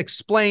almost can't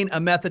explain a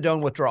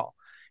methadone withdrawal.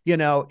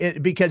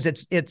 Because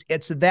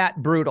it's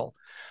that brutal.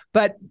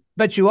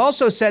 But you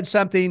also said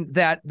something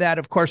that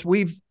of course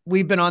we've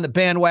been on the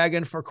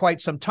bandwagon for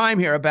quite some time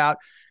here about,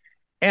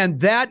 and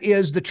that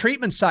is the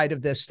treatment side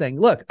of this thing.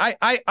 Look,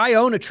 I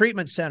own a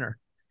treatment center.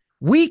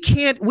 We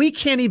can't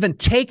even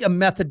take a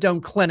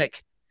methadone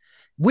clinic.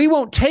 We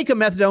won't take a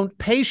methadone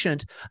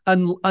patient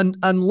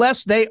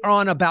unless they are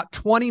on about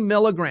 20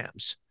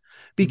 milligrams,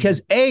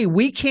 because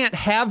we can't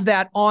have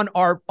that on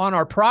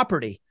our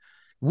property.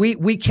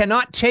 We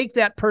cannot take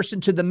that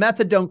person to the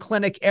methadone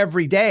clinic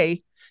every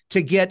day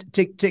to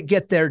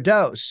get their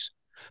dose.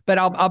 But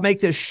I'll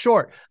make this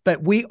short.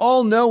 But we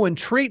all know in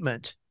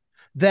treatment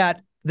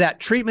that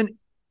treatment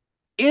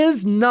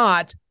is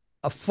not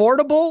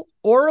affordable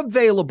or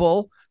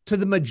available to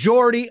the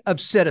majority of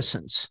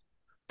citizens.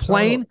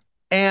 Plain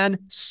and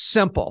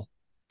simple.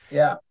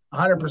 Yeah,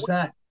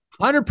 100%.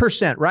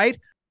 100%, right?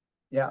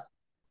 Yeah.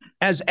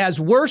 As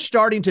we're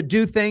starting to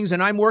do things,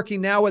 and I'm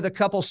working now with a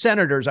couple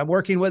senators, I'm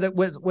working with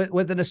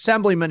an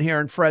assemblyman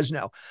here in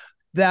Fresno,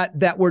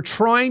 that we're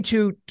trying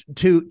to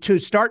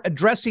start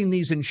addressing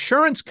these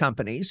insurance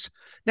companies.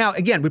 Now,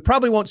 again, we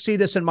probably won't see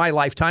this in my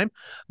lifetime,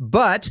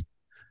 but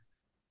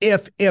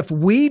if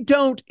we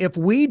don't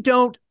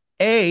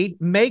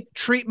make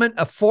treatment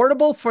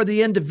affordable for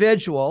the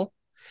individual,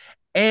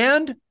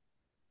 and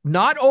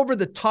not over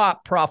the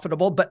top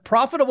profitable, but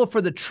profitable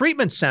for the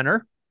treatment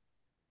center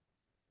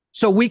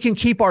so we can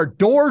keep our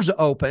doors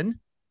open.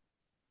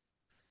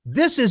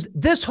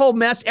 This whole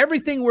mess,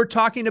 everything we're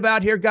talking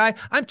about here, Guy,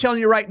 I'm telling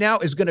you right now,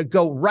 is going to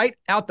go right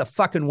out the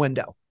fucking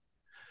window.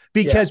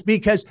 Because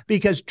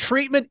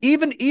treatment,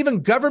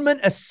 even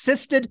government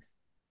assisted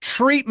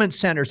treatment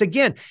centers,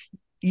 again,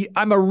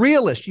 I'm a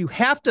realist. You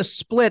have to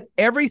split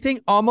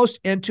everything almost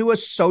into a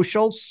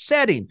social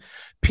setting.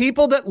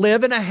 People that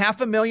live in a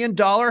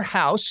 $500,000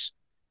 house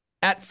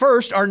at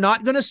first are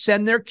not going to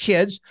send their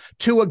kids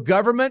to a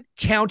government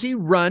county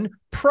run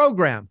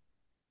program.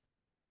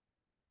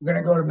 We're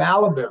going to go to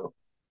Malibu.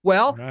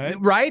 Well,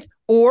 right.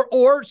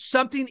 Or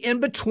something in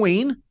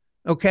between.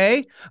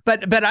 Okay.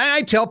 But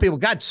I tell people,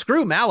 God,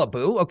 screw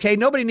Malibu. Okay.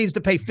 Nobody needs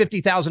to pay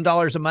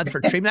 $50,000 a month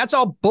for treatment. That's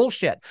all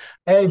bullshit.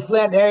 Hey,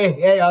 Flint.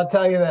 Hey, I'll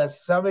tell you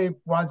this. Somebody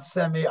wants to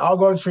send me, I'll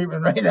go to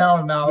treatment right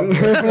now in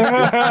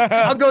Malibu.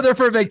 I'll go there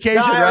for a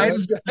vacation, right?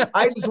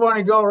 I just want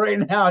to go right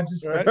now.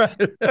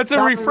 That's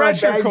a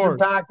refresher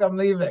course. Packed, I'm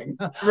leaving.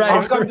 Right.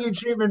 I'll come do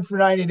treatment for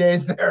 90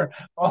 days there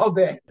all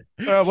day.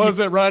 Was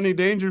it Rodney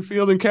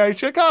Dangerfield and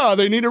Caddyshack? Oh,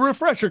 they need a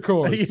refresher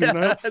course.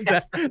 Yeah, you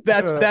know?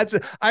 that's.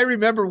 I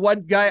remember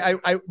one guy.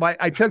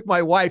 I took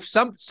my wife.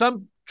 Some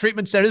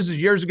treatment center. This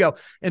is years ago.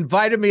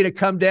 Invited me to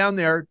come down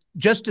there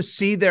just to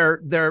see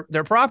their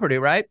property,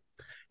 right?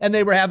 And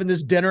they were having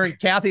this dinner, and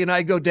Kathy and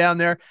I go down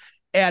there,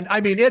 and I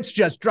mean, it's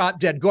just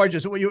drop dead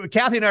gorgeous.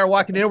 Kathy and I are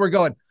walking in, and we're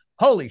going,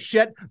 holy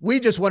shit, we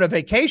just went on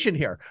vacation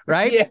here,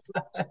 right? Yeah.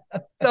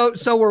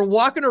 So we're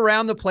walking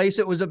around the place.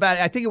 It was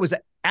I think it was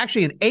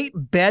actually an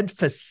 8-bed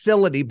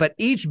facility, but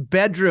each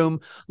bedroom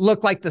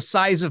looked like the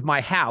size of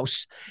my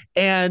house.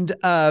 And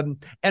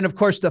of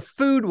course the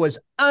food was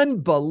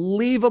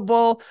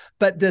unbelievable,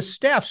 but the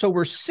staff, so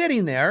we're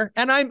sitting there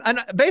and I'm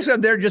basically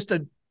I'm there just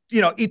to,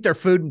 eat their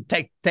food and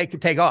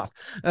take off.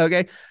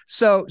 Okay.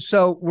 So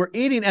we're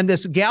eating and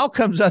this gal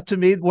comes up to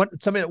me,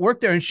 somebody that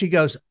worked there, and she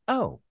goes,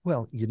 oh,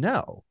 well,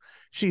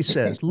 she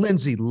says,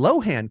 Lindsay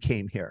Lohan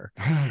came here.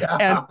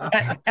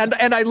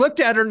 And I looked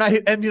at her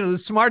and the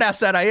smart ass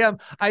that I am,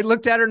 I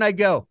looked at her and I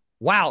go,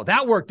 wow,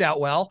 that worked out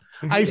well.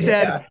 I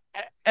said,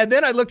 and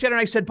then I looked at her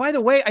and I said, by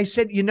the way, I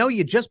said,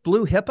 you just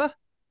blew HIPAA.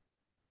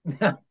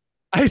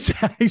 I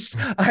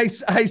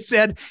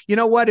said, you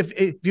know what,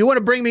 if you want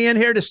to bring me in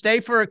here to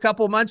stay for a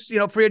couple of months,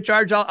 free of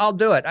charge, I'll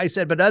do it. I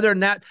said, but other than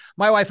that,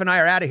 my wife and I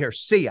are out of here.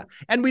 See ya.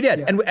 And we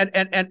did.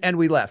 Yeah. And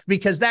we left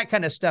because that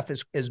kind of stuff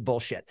is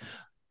bullshit.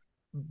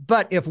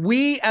 But if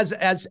we as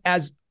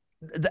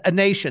a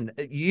nation,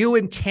 you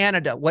in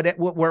Canada,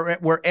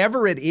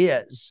 wherever it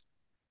is,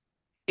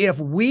 if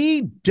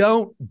we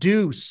don't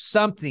do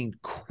something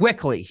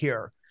quickly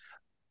here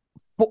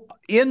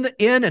in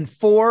and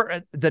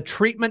for the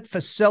treatment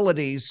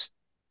facilities,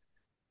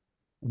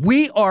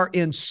 we're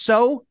already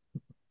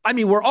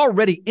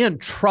in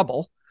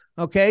trouble.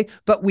 Okay.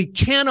 But we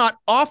cannot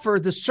offer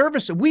the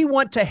service. We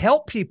want to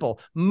help people.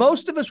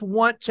 Most of us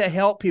want to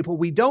help people.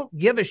 We don't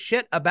give a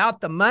shit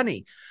about the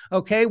money.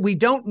 Okay. We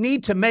don't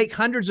need to make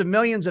hundreds of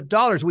millions of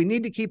dollars. We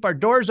need to keep our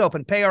doors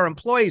open, pay our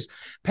employees,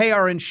 pay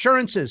our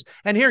insurances.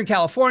 And here in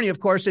California, of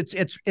course,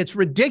 it's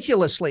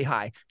ridiculously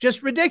high,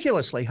 just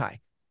ridiculously high.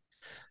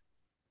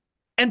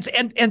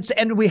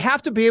 And we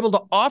have to be able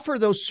to offer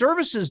those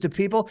services to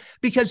people,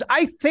 because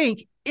I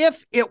think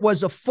if it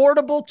was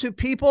affordable to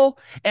people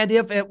and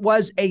if it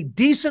was a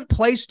decent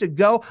place to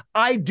go,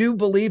 I do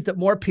believe that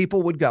more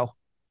people would go.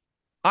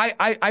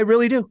 I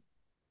really do.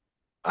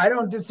 I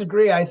don't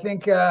disagree. I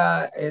think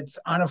it's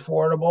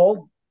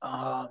unaffordable,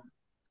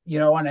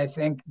 and I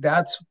think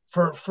that's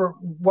for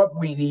what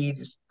we need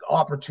is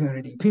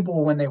opportunity.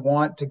 People, when they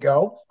want to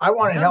go, I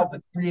want to help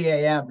at 3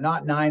 a.m.,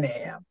 not 9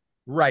 a.m.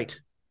 Right.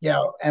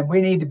 And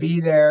we need to be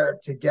there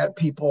to get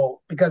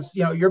people, because,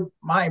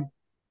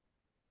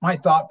 my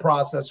thought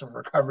process of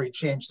recovery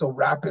changed so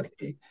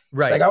rapidly.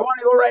 Right. It's like, I want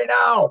to go right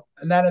now.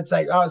 And then it's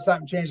like, oh,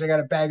 something changed. I got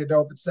a bag of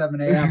dope at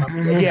 7 a.m.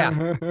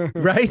 Yeah.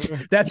 Right.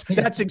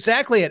 That's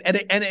exactly it.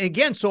 And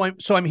again, so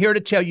I'm here to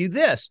tell you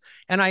this,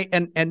 and I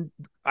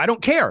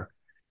don't care.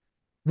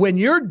 When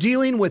you're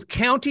dealing with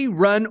county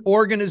run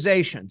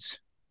organizations,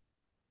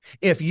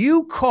 if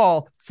you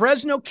call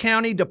Fresno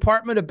County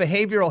Department of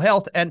Behavioral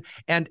Health, and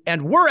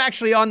we're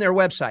actually on their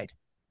website,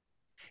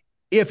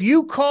 if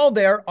you call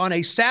there on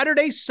a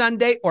Saturday,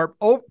 Sunday, or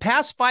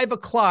past 5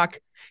 o'clock,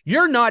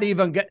 you're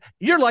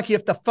lucky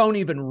if the phone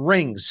even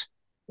rings.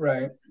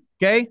 Right.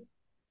 Okay.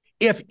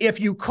 If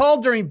you call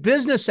during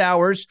business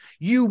hours,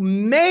 you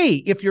may,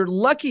 if you're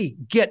lucky,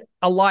 get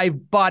a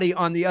live body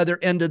on the other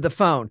end of the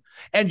phone.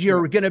 And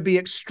you're going to be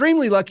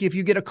extremely lucky if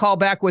you get a call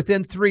back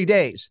within 3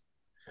 days.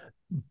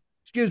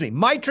 Excuse me.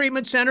 My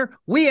treatment center,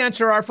 we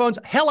answer our phones.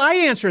 Hell, I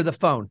answer the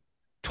phone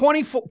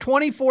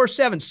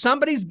 24/7.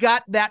 Somebody's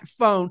got that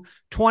phone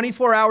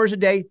 24 hours a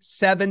day,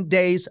 7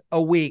 days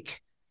a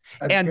week.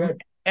 That's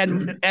good.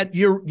 And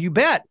you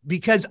bet,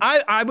 because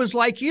I was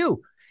like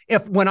you.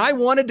 When I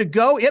wanted to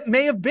go, it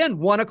may have been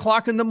 1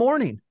 o'clock in the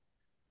morning.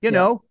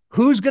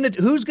 Who's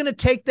gonna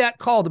take that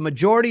call? The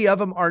majority of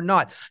them are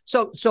not.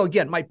 So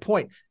again, my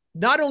point.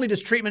 Not only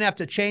does treatment have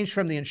to change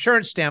from the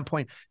insurance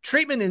standpoint,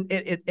 treatment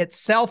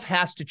itself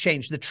has to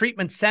change. The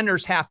treatment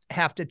centers have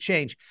to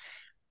change.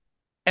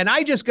 And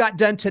I just got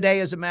done today,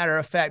 as a matter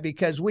of fact,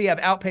 because we have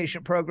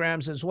outpatient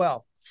programs as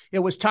well. It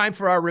was time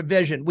for our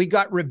revision. We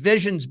got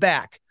revisions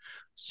back.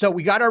 So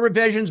we got our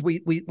revisions.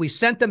 We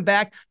sent them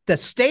back. The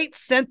state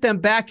sent them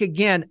back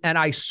again. And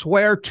I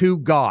swear to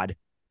God,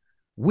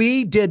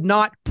 we did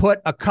not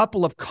put a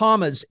couple of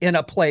commas in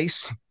a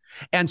place.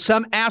 And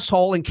some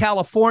asshole in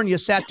California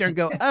sat there and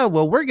go, oh,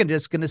 well, we're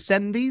just going to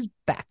send these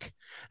back.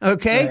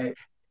 Okay. Right.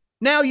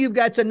 Now you've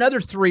got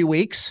another 3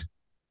 weeks.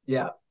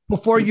 Yeah.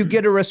 Before you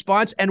get a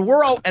response. And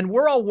we're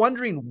all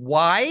wondering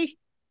why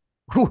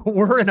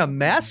we're in a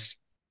mess.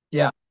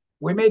 Yeah.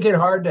 We make it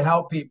hard to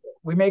help people.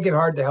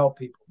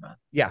 Man.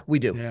 Yeah, we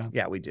do.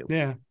 Yeah, we do.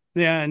 Yeah.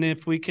 Yeah. And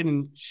if we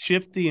can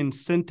shift the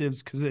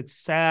incentives, because it's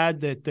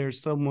sad that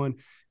there's someone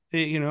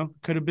that,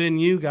 could have been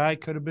you, Guy,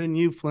 could have been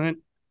you, Flint.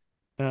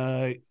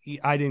 I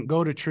didn't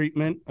go to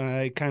treatment.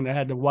 I kind of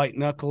had to white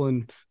knuckle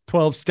and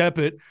 12-step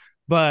it,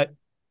 but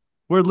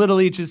we're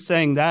literally just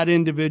saying that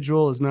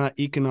individual is not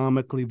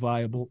economically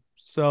viable.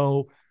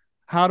 So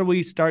how do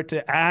we start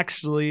to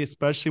actually,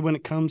 especially when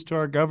it comes to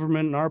our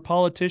government and our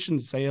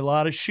politicians, say a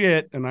lot of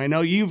shit? And I know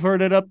you've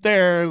heard it up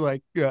there.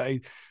 Like,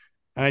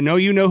 I know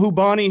you know who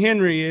Bonnie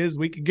Henry is.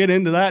 We could get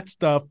into that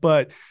stuff,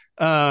 but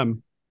how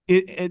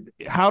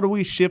do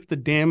we shift the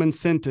damn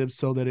incentives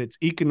so that it's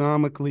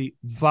economically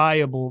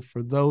viable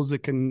for those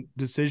that can,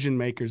 decision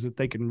makers, that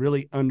they can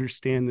really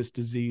understand this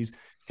disease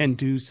and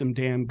do some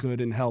damn good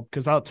and help?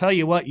 Because I'll tell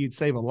you what, you'd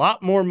save a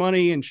lot more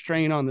money and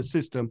strain on the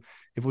system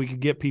if we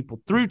could get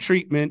people through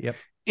treatment,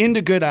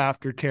 into good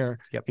aftercare,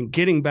 and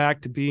getting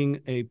back to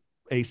being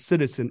a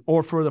citizen,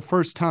 or for the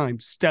first time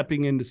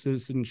stepping into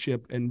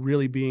citizenship and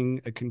really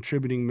being a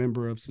contributing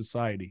member of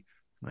society.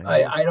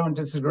 I don't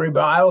disagree,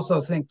 but I also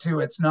think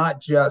too, it's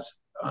not just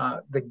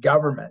the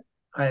government.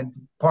 And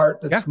part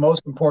that's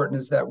most important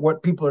is that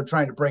what people are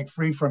trying to break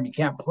free from, you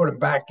can't put them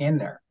back in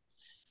there.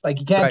 Like,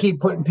 you can't keep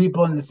putting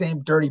people in the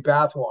same dirty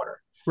bathwater.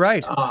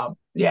 Right.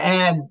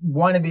 And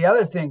one of the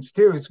other things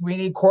too is we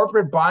need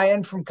corporate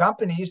buy-in from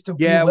companies to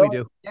we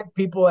do. Give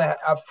people a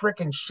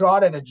freaking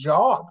shot at a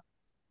job.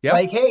 Yep.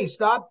 Like, hey,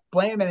 stop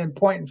blaming and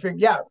pointing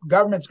fingers. Yeah,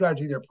 government's got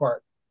to do their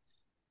part.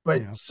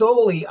 But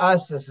solely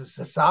us as a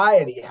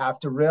society have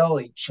to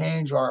really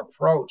change our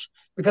approach.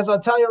 Because I'll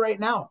tell you right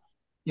now,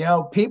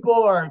 people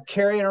are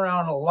carrying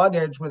around a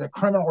luggage with a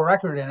criminal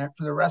record in it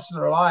for the rest of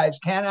their lives,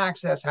 can't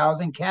access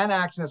housing, can't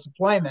access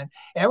employment.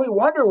 And we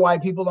wonder why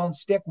people don't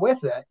stick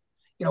with it.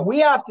 We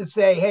have to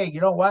say, hey, you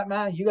know what,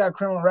 man, you got a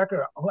criminal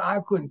record. I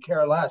couldn't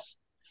care less.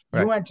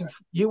 Right.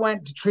 You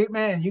went to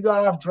treatment and you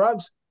got off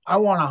drugs. I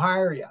want to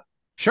hire you.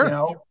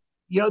 Sure.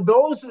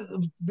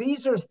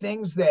 These are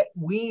things that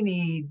we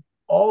need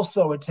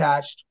also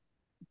attached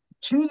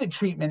to the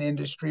treatment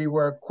industry,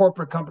 where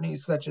corporate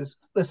companies such as,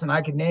 listen,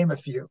 I could name a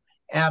few,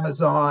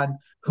 Amazon,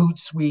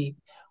 Hootsuite,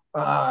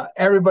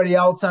 everybody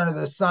else under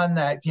the sun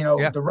that,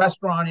 the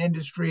restaurant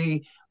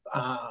industry,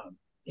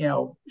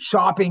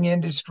 shopping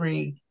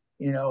industry,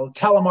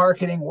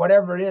 telemarketing,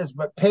 whatever it is,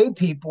 but pay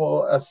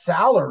people a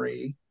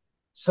salary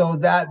so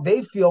that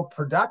they feel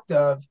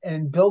productive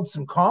and build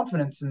some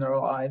confidence in their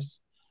lives.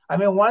 I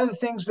mean, one of the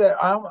things that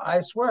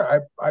I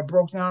swear I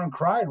broke down and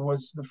cried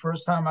was the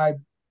first time I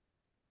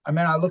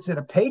looked at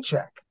a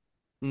paycheck.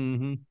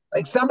 Mm-hmm.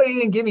 Like, somebody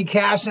didn't give me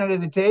cash under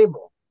the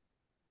table.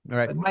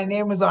 Right. Like, my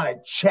name was on a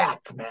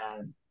check,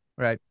 man.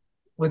 Right.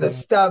 With a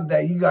stub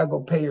that you got to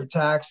go pay your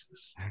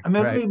taxes. I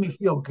mean, it made me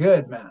feel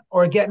good, man.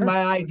 Or getting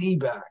my ID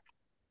back.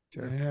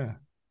 Sure. Yeah.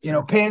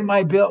 Paying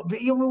my bill. But,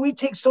 we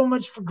take so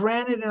much for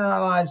granted in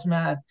our lives,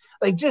 man.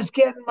 Like, just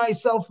getting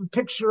myself a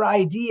picture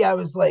ID, I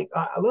was like,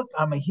 look,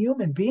 I'm a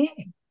human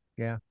being.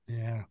 Yeah.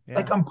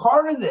 Like, I'm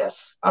part of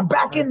this. I'm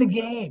back in the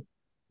game.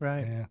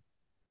 Right.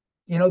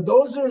 Yeah.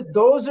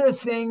 Those are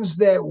things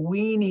that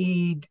we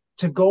need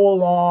to go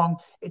along.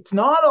 It's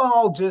not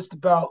all just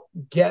about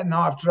getting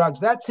off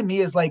drugs. That to me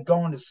is like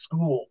going to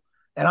school,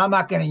 and I'm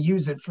not going to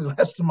use it for the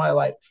rest of my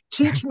life.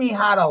 Teach me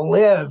how to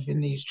live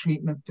in these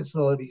treatment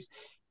facilities.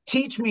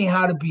 Teach me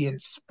how to be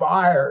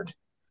inspired.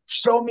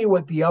 Show me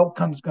what the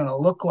outcome's going to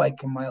look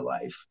like in my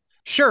life.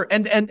 Sure.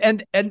 And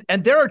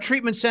there are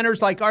treatment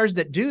centers like ours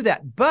that do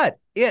that, but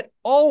it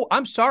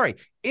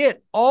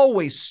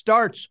always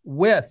starts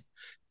with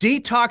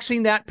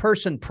detoxing that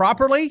person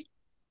properly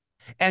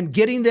and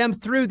getting them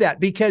through that.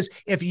 Because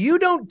if you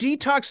don't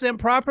detox them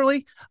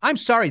properly, I'm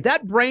sorry,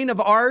 that brain of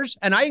ours,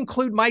 and I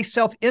include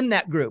myself in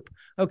that group,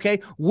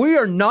 okay, we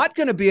are not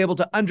going to be able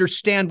to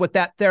understand what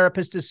that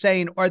therapist is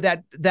saying, or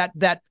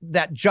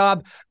that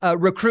job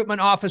recruitment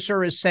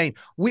officer is saying.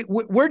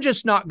 We're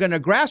just not going to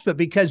grasp it,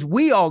 because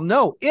we all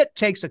know it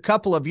takes a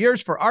couple of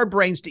years for our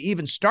brains to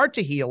even start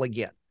to heal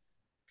again.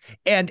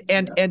 And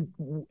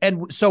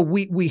so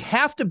we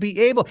have to be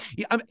able,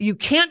 you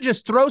can't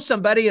just throw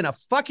somebody in a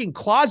fucking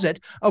closet,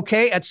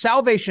 okay, at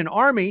Salvation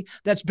Army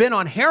that's been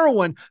on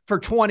heroin for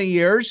 20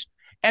 years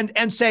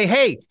and say,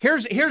 hey,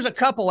 here's a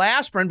couple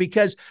aspirin,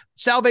 because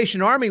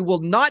Salvation Army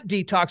will not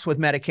detox with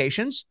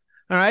medications.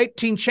 All right.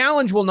 Teen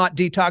Challenge will not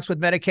detox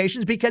with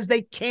medications because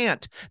they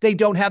can't. They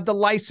don't have the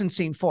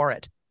licensing for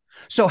it.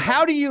 So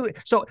how do you,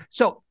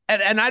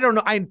 and I don't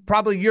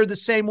know, you're the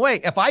same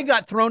way. If I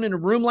got thrown in a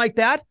room like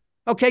that,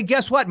 okay,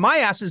 guess what? My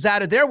ass is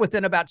out of there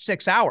within about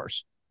 6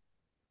 hours.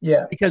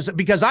 Yeah.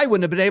 Because I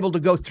wouldn't have been able to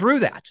go through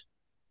that.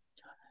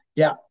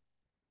 Yeah.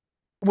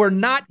 We're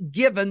not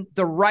given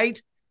the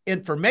right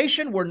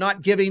information. We're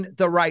not giving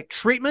the right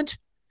treatment.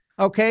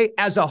 Okay.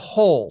 As a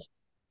whole,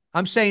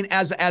 I'm saying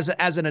as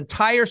an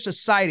entire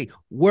society,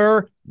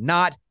 we're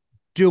not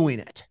doing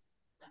it.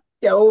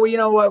 Yeah. Well, you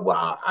know what?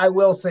 Well, I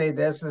will say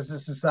this as a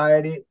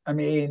society. I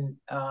mean,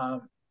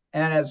 and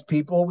as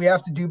people, we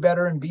have to do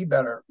better and be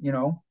better, you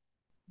know?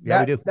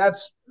 Yeah, we do.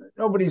 That's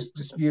nobody's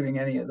disputing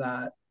any of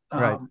that.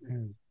 Right.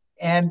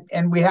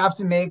 And we have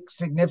to make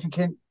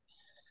significant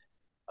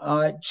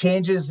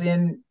changes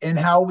in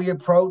how we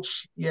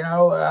approach,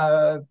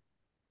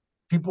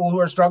 people who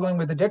are struggling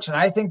with addiction.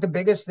 I think the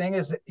biggest thing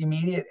is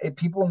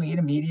people need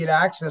immediate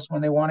access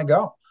when they want to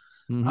go.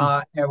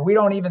 And if we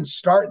don't even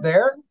start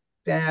there,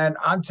 then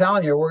I'm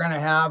telling you, we're going to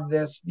have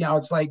this,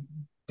 it's like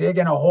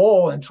digging a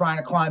hole and trying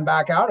to climb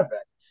back out of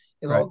it.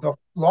 The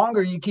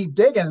longer you keep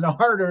digging, the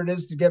harder it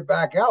is to get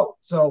back out.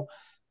 So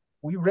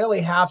we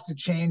really have to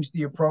change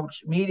the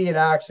approach, immediate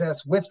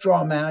access,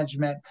 withdrawal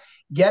management,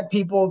 get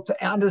people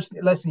to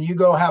understand. Listen, you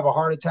go have a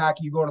heart attack,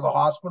 you go to the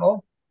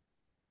hospital,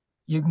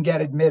 you can get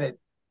admitted,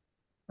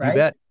 right? You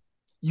bet.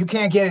 You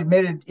can't get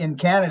admitted in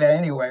Canada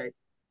anyway.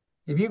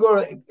 If you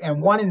go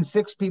and 1 in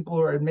 6 people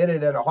are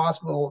admitted at a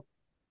hospital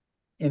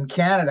in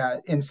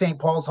Canada, in St.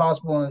 Paul's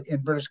Hospital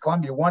in British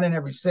Columbia, 1 in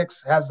every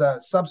 6 has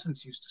a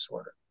substance use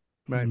disorder.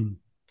 Right.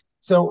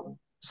 So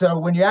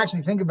when you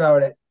actually think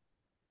about it,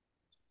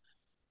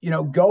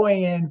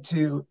 going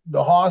into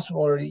the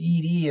hospital or the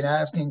ED and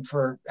asking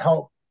for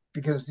help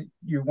because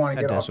you want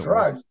to get off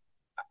drugs,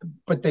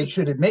 but they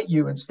should admit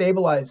you and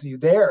stabilize you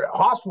there. A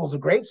hospital is a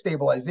great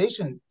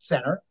stabilization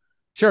center.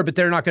 Sure, but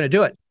they're not going to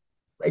do it.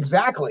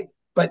 Exactly.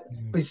 But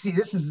see,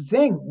 this is the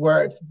thing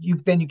where you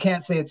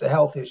can't say it's a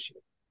health issue.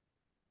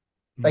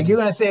 Like you're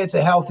going to say it's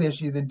a health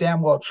issue, then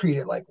damn well treat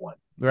it like one.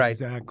 Right.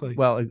 Exactly.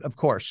 Well, of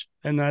course.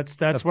 And that's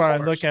where I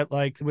look at,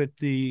 like, with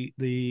the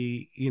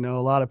a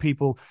lot of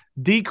people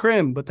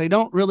decrim, but they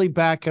don't really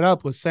back it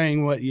up with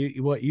saying what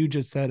you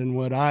just said. And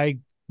what I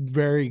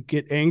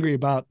get angry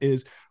about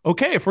is,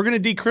 okay, if we're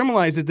going to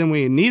decriminalize it, then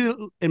we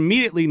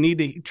immediately need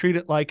to treat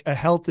it like a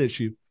health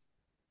issue.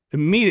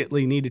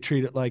 Immediately need to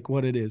treat it like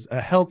what it is,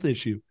 a health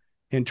issue.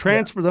 And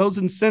transfer those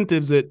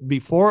incentives that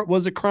before it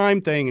was a crime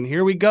thing. And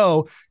here we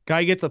go.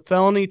 Guy gets a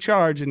felony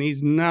charge and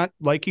he's not,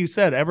 like you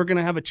said, ever going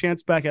to have a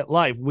chance back at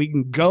life. We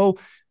can go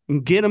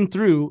and get him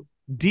through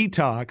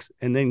detox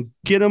and then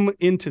get him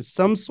into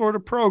some sort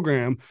of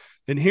program.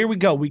 Then here we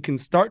go. We can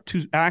start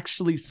to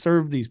actually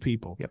serve these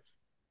people. Yep.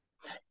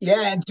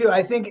 Yeah. And too,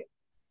 I think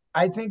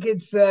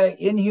it's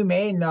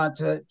inhumane not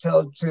to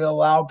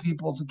allow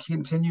people to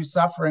continue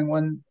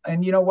suffering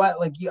and you know what,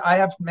 like I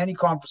have many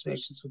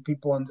conversations with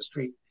people on the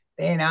street.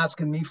 They ain't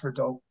asking me for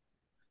dope.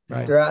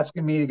 Right. They're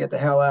asking me to get the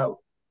hell out.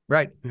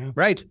 Right. Yeah.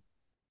 Right.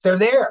 They're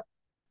there.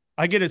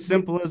 I get as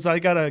simple as I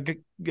got a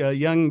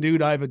young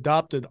dude I've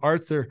adopted,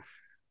 Arthur,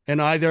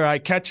 and either I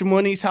catch him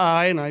when he's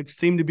high, and I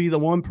seem to be the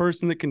one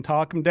person that can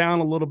talk him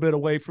down a little bit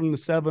away from the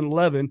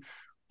 7-Eleven,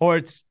 or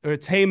it's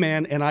hey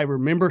man, and I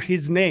remember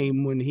his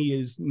name when he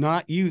is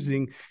not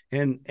using,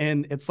 and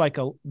it's like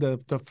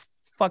the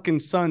fucking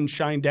sun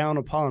shined down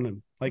upon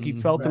him, like he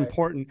felt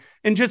important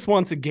and just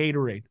wants a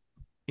Gatorade.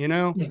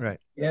 Right.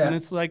 Yeah. And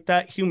it's like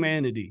that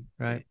humanity.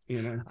 Right.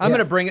 I'm going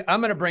to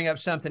bring up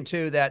something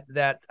too,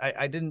 that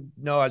I didn't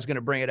know I was going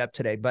to bring it up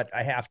today, but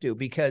I have to,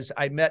 because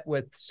I met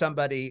with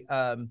somebody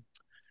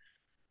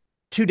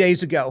 2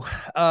 days ago.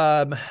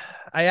 I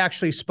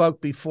actually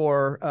spoke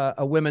before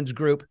a women's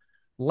group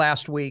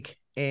last week,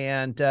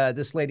 and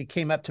this lady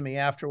came up to me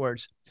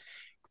afterwards,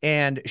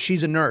 and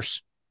she's a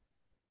nurse,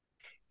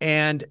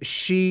 and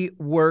she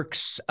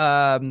works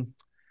in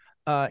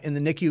the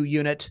NICU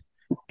unit,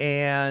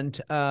 and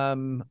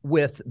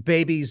with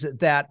babies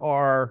that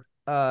are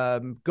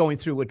going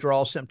through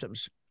withdrawal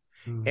symptoms.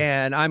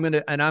 And I'm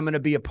gonna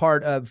be a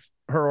part of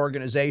her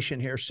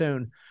organization here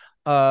soon,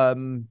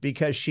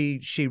 because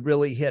she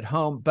really hit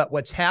home. But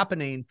what's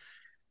happening,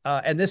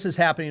 and this is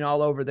happening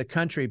all over the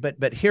country,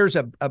 but here's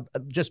a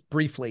just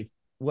briefly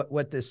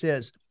what this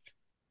is.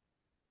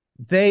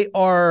 They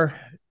are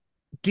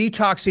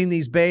detoxing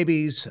these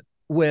babies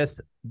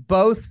with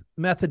both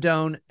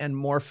methadone and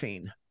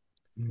morphine.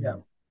 Yeah.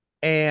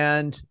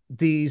 And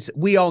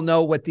we all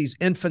know what these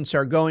infants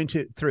are going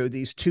through,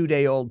 these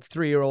 2-day-old,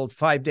 3-year-old,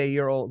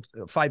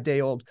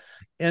 5-day-old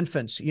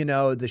infants,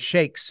 the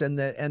shakes and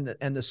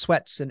the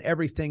sweats and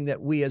everything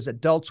that we as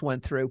adults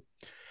went through.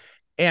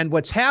 And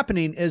what's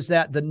happening is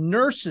that the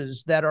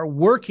nurses that are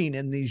working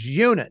in these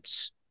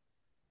units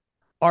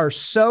are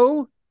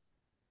so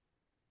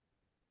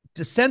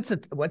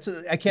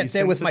desensitized. I can't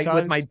say it with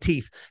my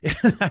teeth.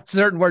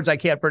 Certain words I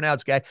can't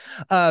pronounce, guy.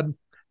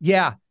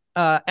 Yeah.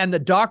 And the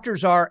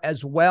doctors are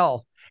as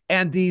well.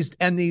 And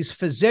these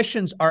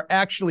physicians are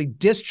actually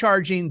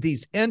discharging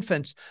these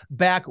infants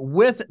back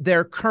with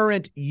their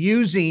current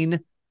using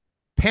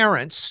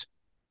parents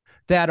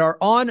that are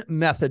on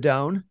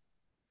methadone.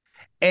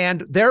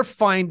 And they're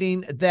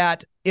finding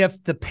that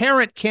if the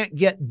parent can't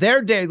get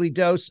their daily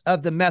dose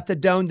of the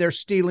methadone, they're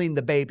stealing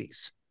the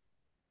baby's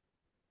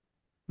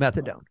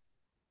methadone.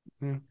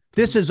 Yeah.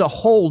 This is a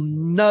whole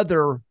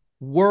nother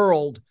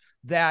world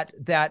that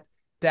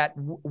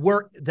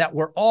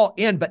we're all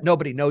in, but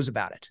nobody knows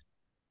about it,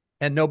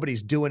 and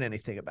nobody's doing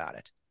anything about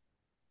it.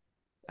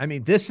 I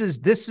mean, this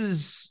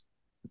is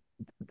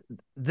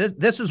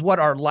what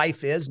our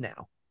life is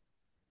now.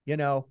 You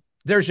know,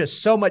 there's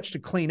just so much to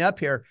clean up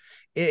here.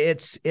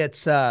 It's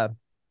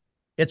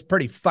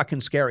pretty fucking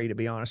scary, to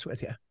be honest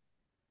with you.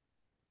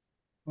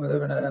 We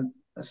live in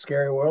a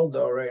scary world,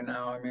 though, right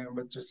now. I mean,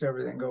 with just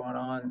everything going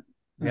on.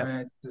 Yep. I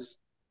mean, it's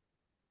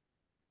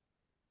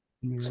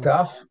just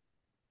tough.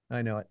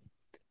 I know it.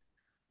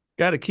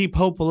 Got to keep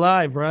hope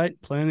alive, right?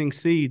 Planting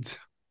seeds.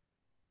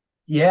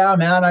 Yeah,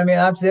 man. I mean,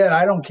 that's it.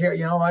 I don't care.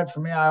 You know what?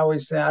 For me, I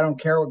always say I don't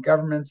care what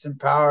government's in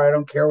power. I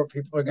don't care what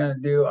people are going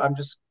to do. I'm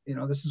just,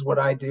 this is what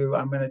I do.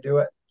 I'm going to do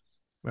it.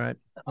 Right.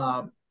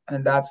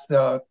 And that's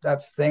the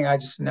thing. I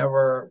just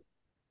never.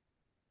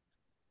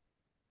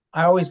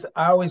 I always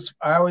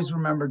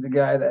remembered the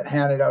guy that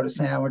handed out a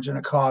sandwich and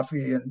a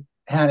coffee and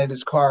handed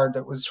his card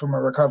that was from a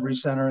recovery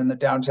center in the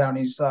downtown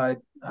east side.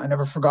 I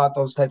never forgot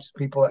those types of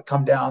people that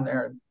come down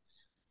there.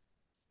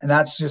 And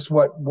that's just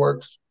what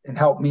worked and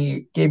helped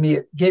me, gave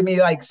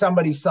me like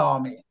somebody saw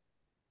me.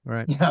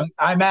 Right.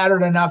 I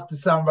mattered enough to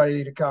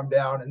somebody to come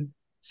down, and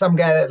some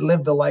guy that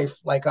lived a life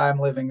like I'm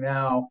living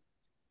now,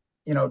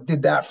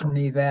 did that for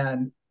me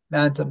then,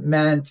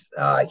 meant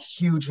a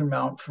huge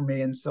amount for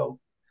me. And so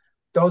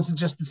those are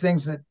just the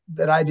things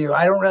that I do.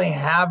 I don't really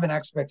have an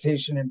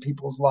expectation in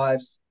people's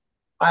lives.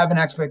 I have an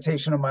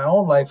expectation of my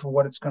own life of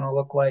what it's going to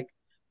look like.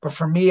 But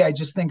for me, I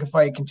just think if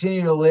I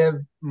continue to live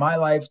my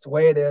life the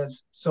way it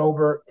is,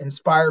 sober,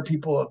 inspire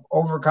people of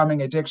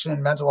overcoming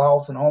addiction, mental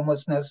health, and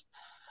homelessness,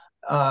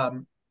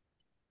 my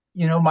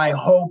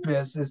hope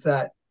is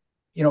that,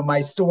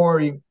 my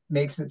story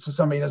makes it so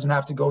somebody doesn't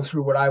have to go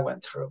through what I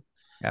went through.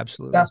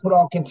 Absolutely. That's what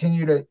I'll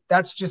continue to,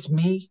 that's just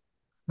me.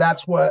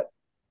 That's what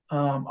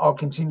I'll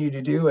continue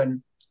to do.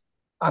 And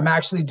I'm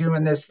actually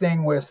doing this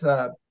thing with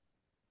a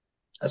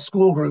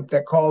school group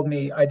that called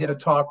me. I did a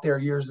talk there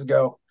years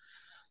ago.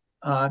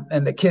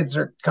 And the kids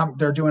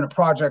they're doing a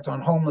project on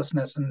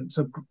homelessness. And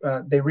so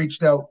they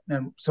reached out.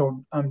 And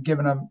so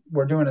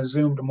we're doing a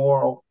Zoom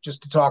tomorrow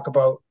just to talk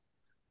about,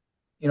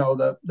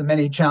 the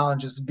many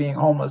challenges of being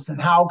homeless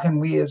and how can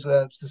we as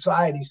a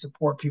society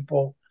support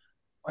people,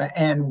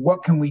 and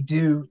what can we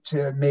do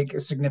to make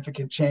a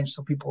significant change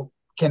so people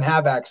can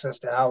have access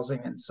to housing.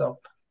 And so,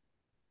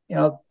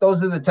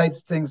 those are the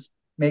types of things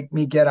make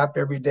me get up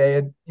every day.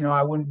 And,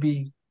 I wouldn't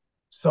be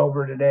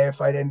sober today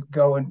if I didn't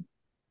go and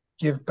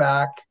give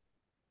back.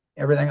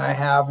 Everything I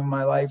have in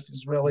my life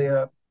is really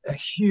a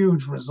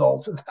huge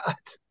result of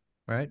that.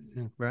 Right.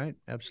 Right.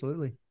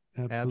 Absolutely.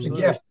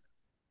 Absolutely. A gift.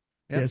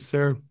 Yep. Yes,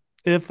 sir.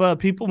 If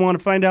people want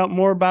to find out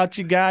more about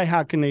you, Guy,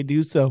 how can they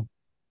do so?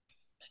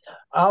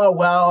 Oh,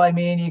 well, I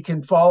mean, you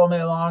can follow me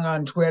along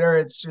on Twitter.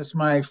 It's just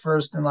my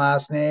first and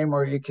last name,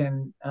 or you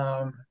can,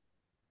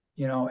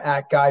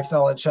 at Guy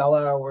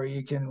Felicella, or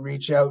you can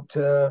reach out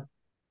to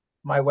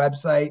my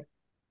website,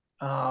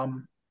 Guy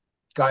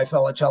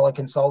Felicella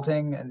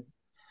Consulting,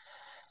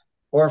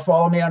 or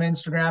follow me on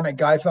Instagram at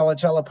Guy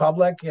Felicella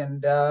Public,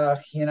 and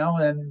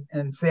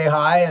and say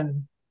hi.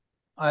 And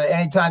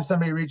anytime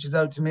somebody reaches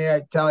out to me,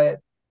 I tell it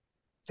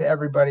to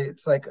everybody.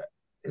 It's like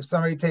if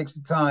somebody takes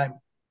the time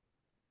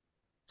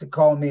to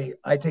call me,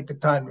 I take the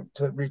time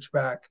to reach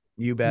back.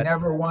 You bet.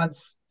 Never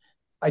once.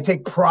 I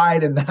take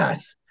pride in that.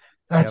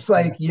 That's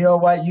like, you know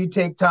what? You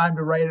take time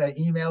to write an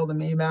email to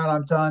me, man.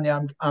 I'm telling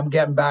you, I'm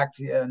getting back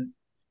to you. And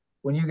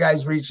when you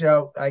guys reach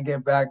out, I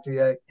get back to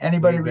you.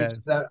 Anybody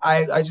reaches out,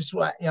 I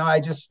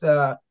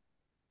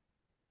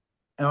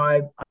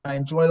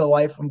enjoy the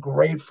life. I'm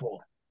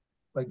grateful,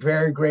 like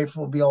very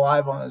grateful to be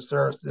alive on this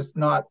earth. It's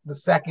not the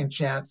second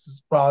chance.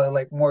 It's probably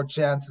like more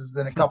chances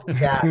than a couple of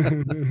cats.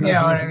 You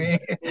know what I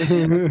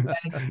mean?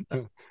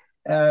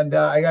 And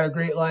I got a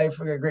great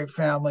life. I got a great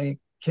family,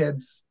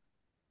 kids,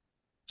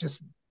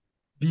 just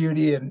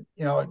beauty. And,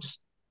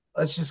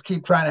 let's just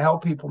keep trying to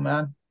help people,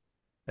 man.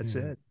 That's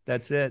it.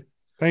 That's it.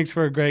 Thanks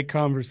for a great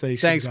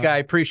conversation. Thanks, Guy.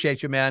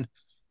 Appreciate you, man.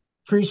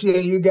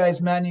 Appreciate you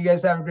guys, man. You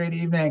guys have a great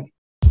evening.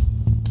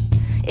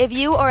 If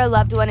you or a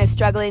loved one is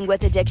struggling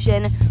with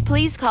addiction,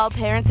 please call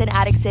Parents and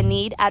Addicts in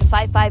Need at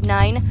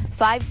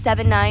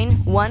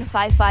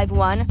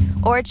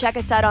 559-579-1551 or check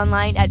us out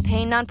online at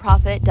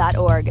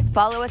painnonprofit.org.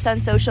 Follow us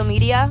on social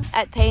media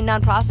at Pain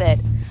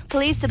Nonprofit.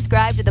 Please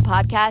subscribe to the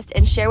podcast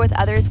and share with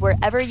others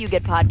wherever you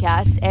get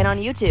podcasts and on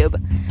YouTube.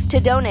 To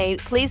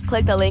donate, please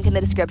click the link in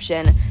the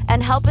description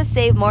and help us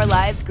save more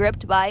lives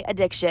gripped by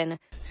addiction.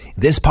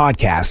 This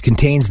podcast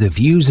contains the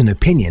views and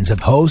opinions of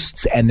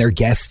hosts and their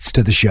guests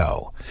to the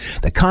show.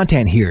 The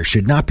content here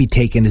should not be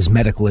taken as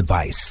medical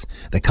advice.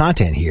 The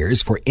content here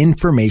is for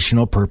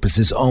informational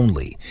purposes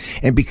only.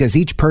 And because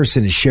each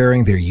person is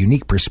sharing their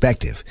unique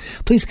perspective,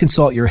 please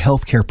consult your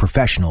healthcare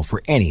professional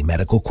for any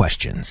medical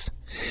questions.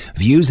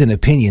 Views and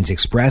opinions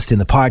expressed in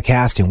the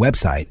podcast and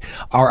website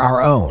are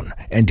our own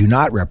and do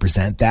not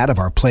represent that of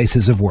our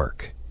places of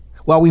work.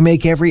 While we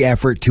make every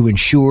effort to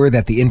ensure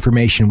that the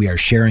information we are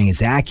sharing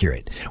is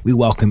accurate, we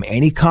welcome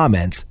any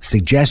comments,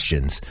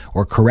 suggestions,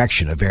 or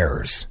correction of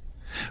errors.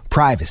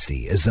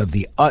 Privacy is of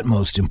the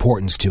utmost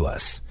importance to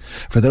us.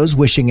 For those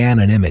wishing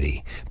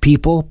anonymity,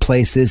 people,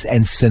 places,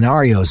 and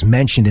scenarios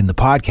mentioned in the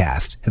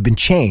podcast have been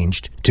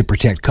changed to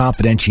protect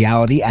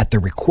confidentiality at the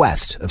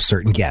request of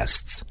certain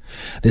guests.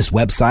 This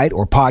website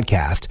or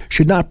podcast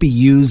should not be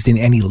used in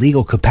any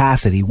legal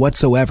capacity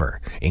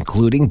whatsoever,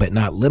 including but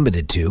not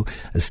limited to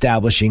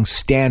establishing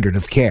standard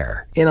of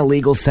care in a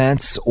legal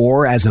sense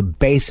or as a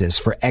basis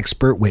for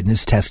expert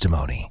witness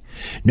testimony.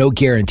 No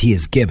guarantee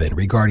is given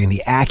regarding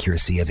the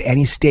accuracy of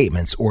any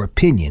statements or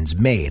opinions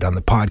made on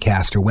the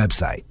podcast or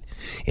website.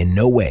 In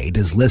no way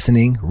does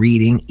listening,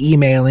 reading,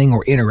 emailing,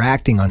 or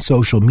interacting on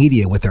social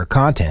media with our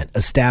content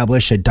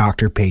establish a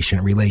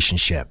doctor-patient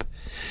relationship.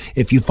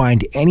 If you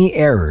find any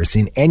errors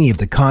in any of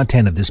the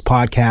content of this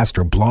podcast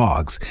or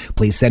blogs,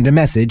 please send a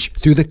message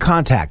through the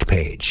contact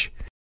page.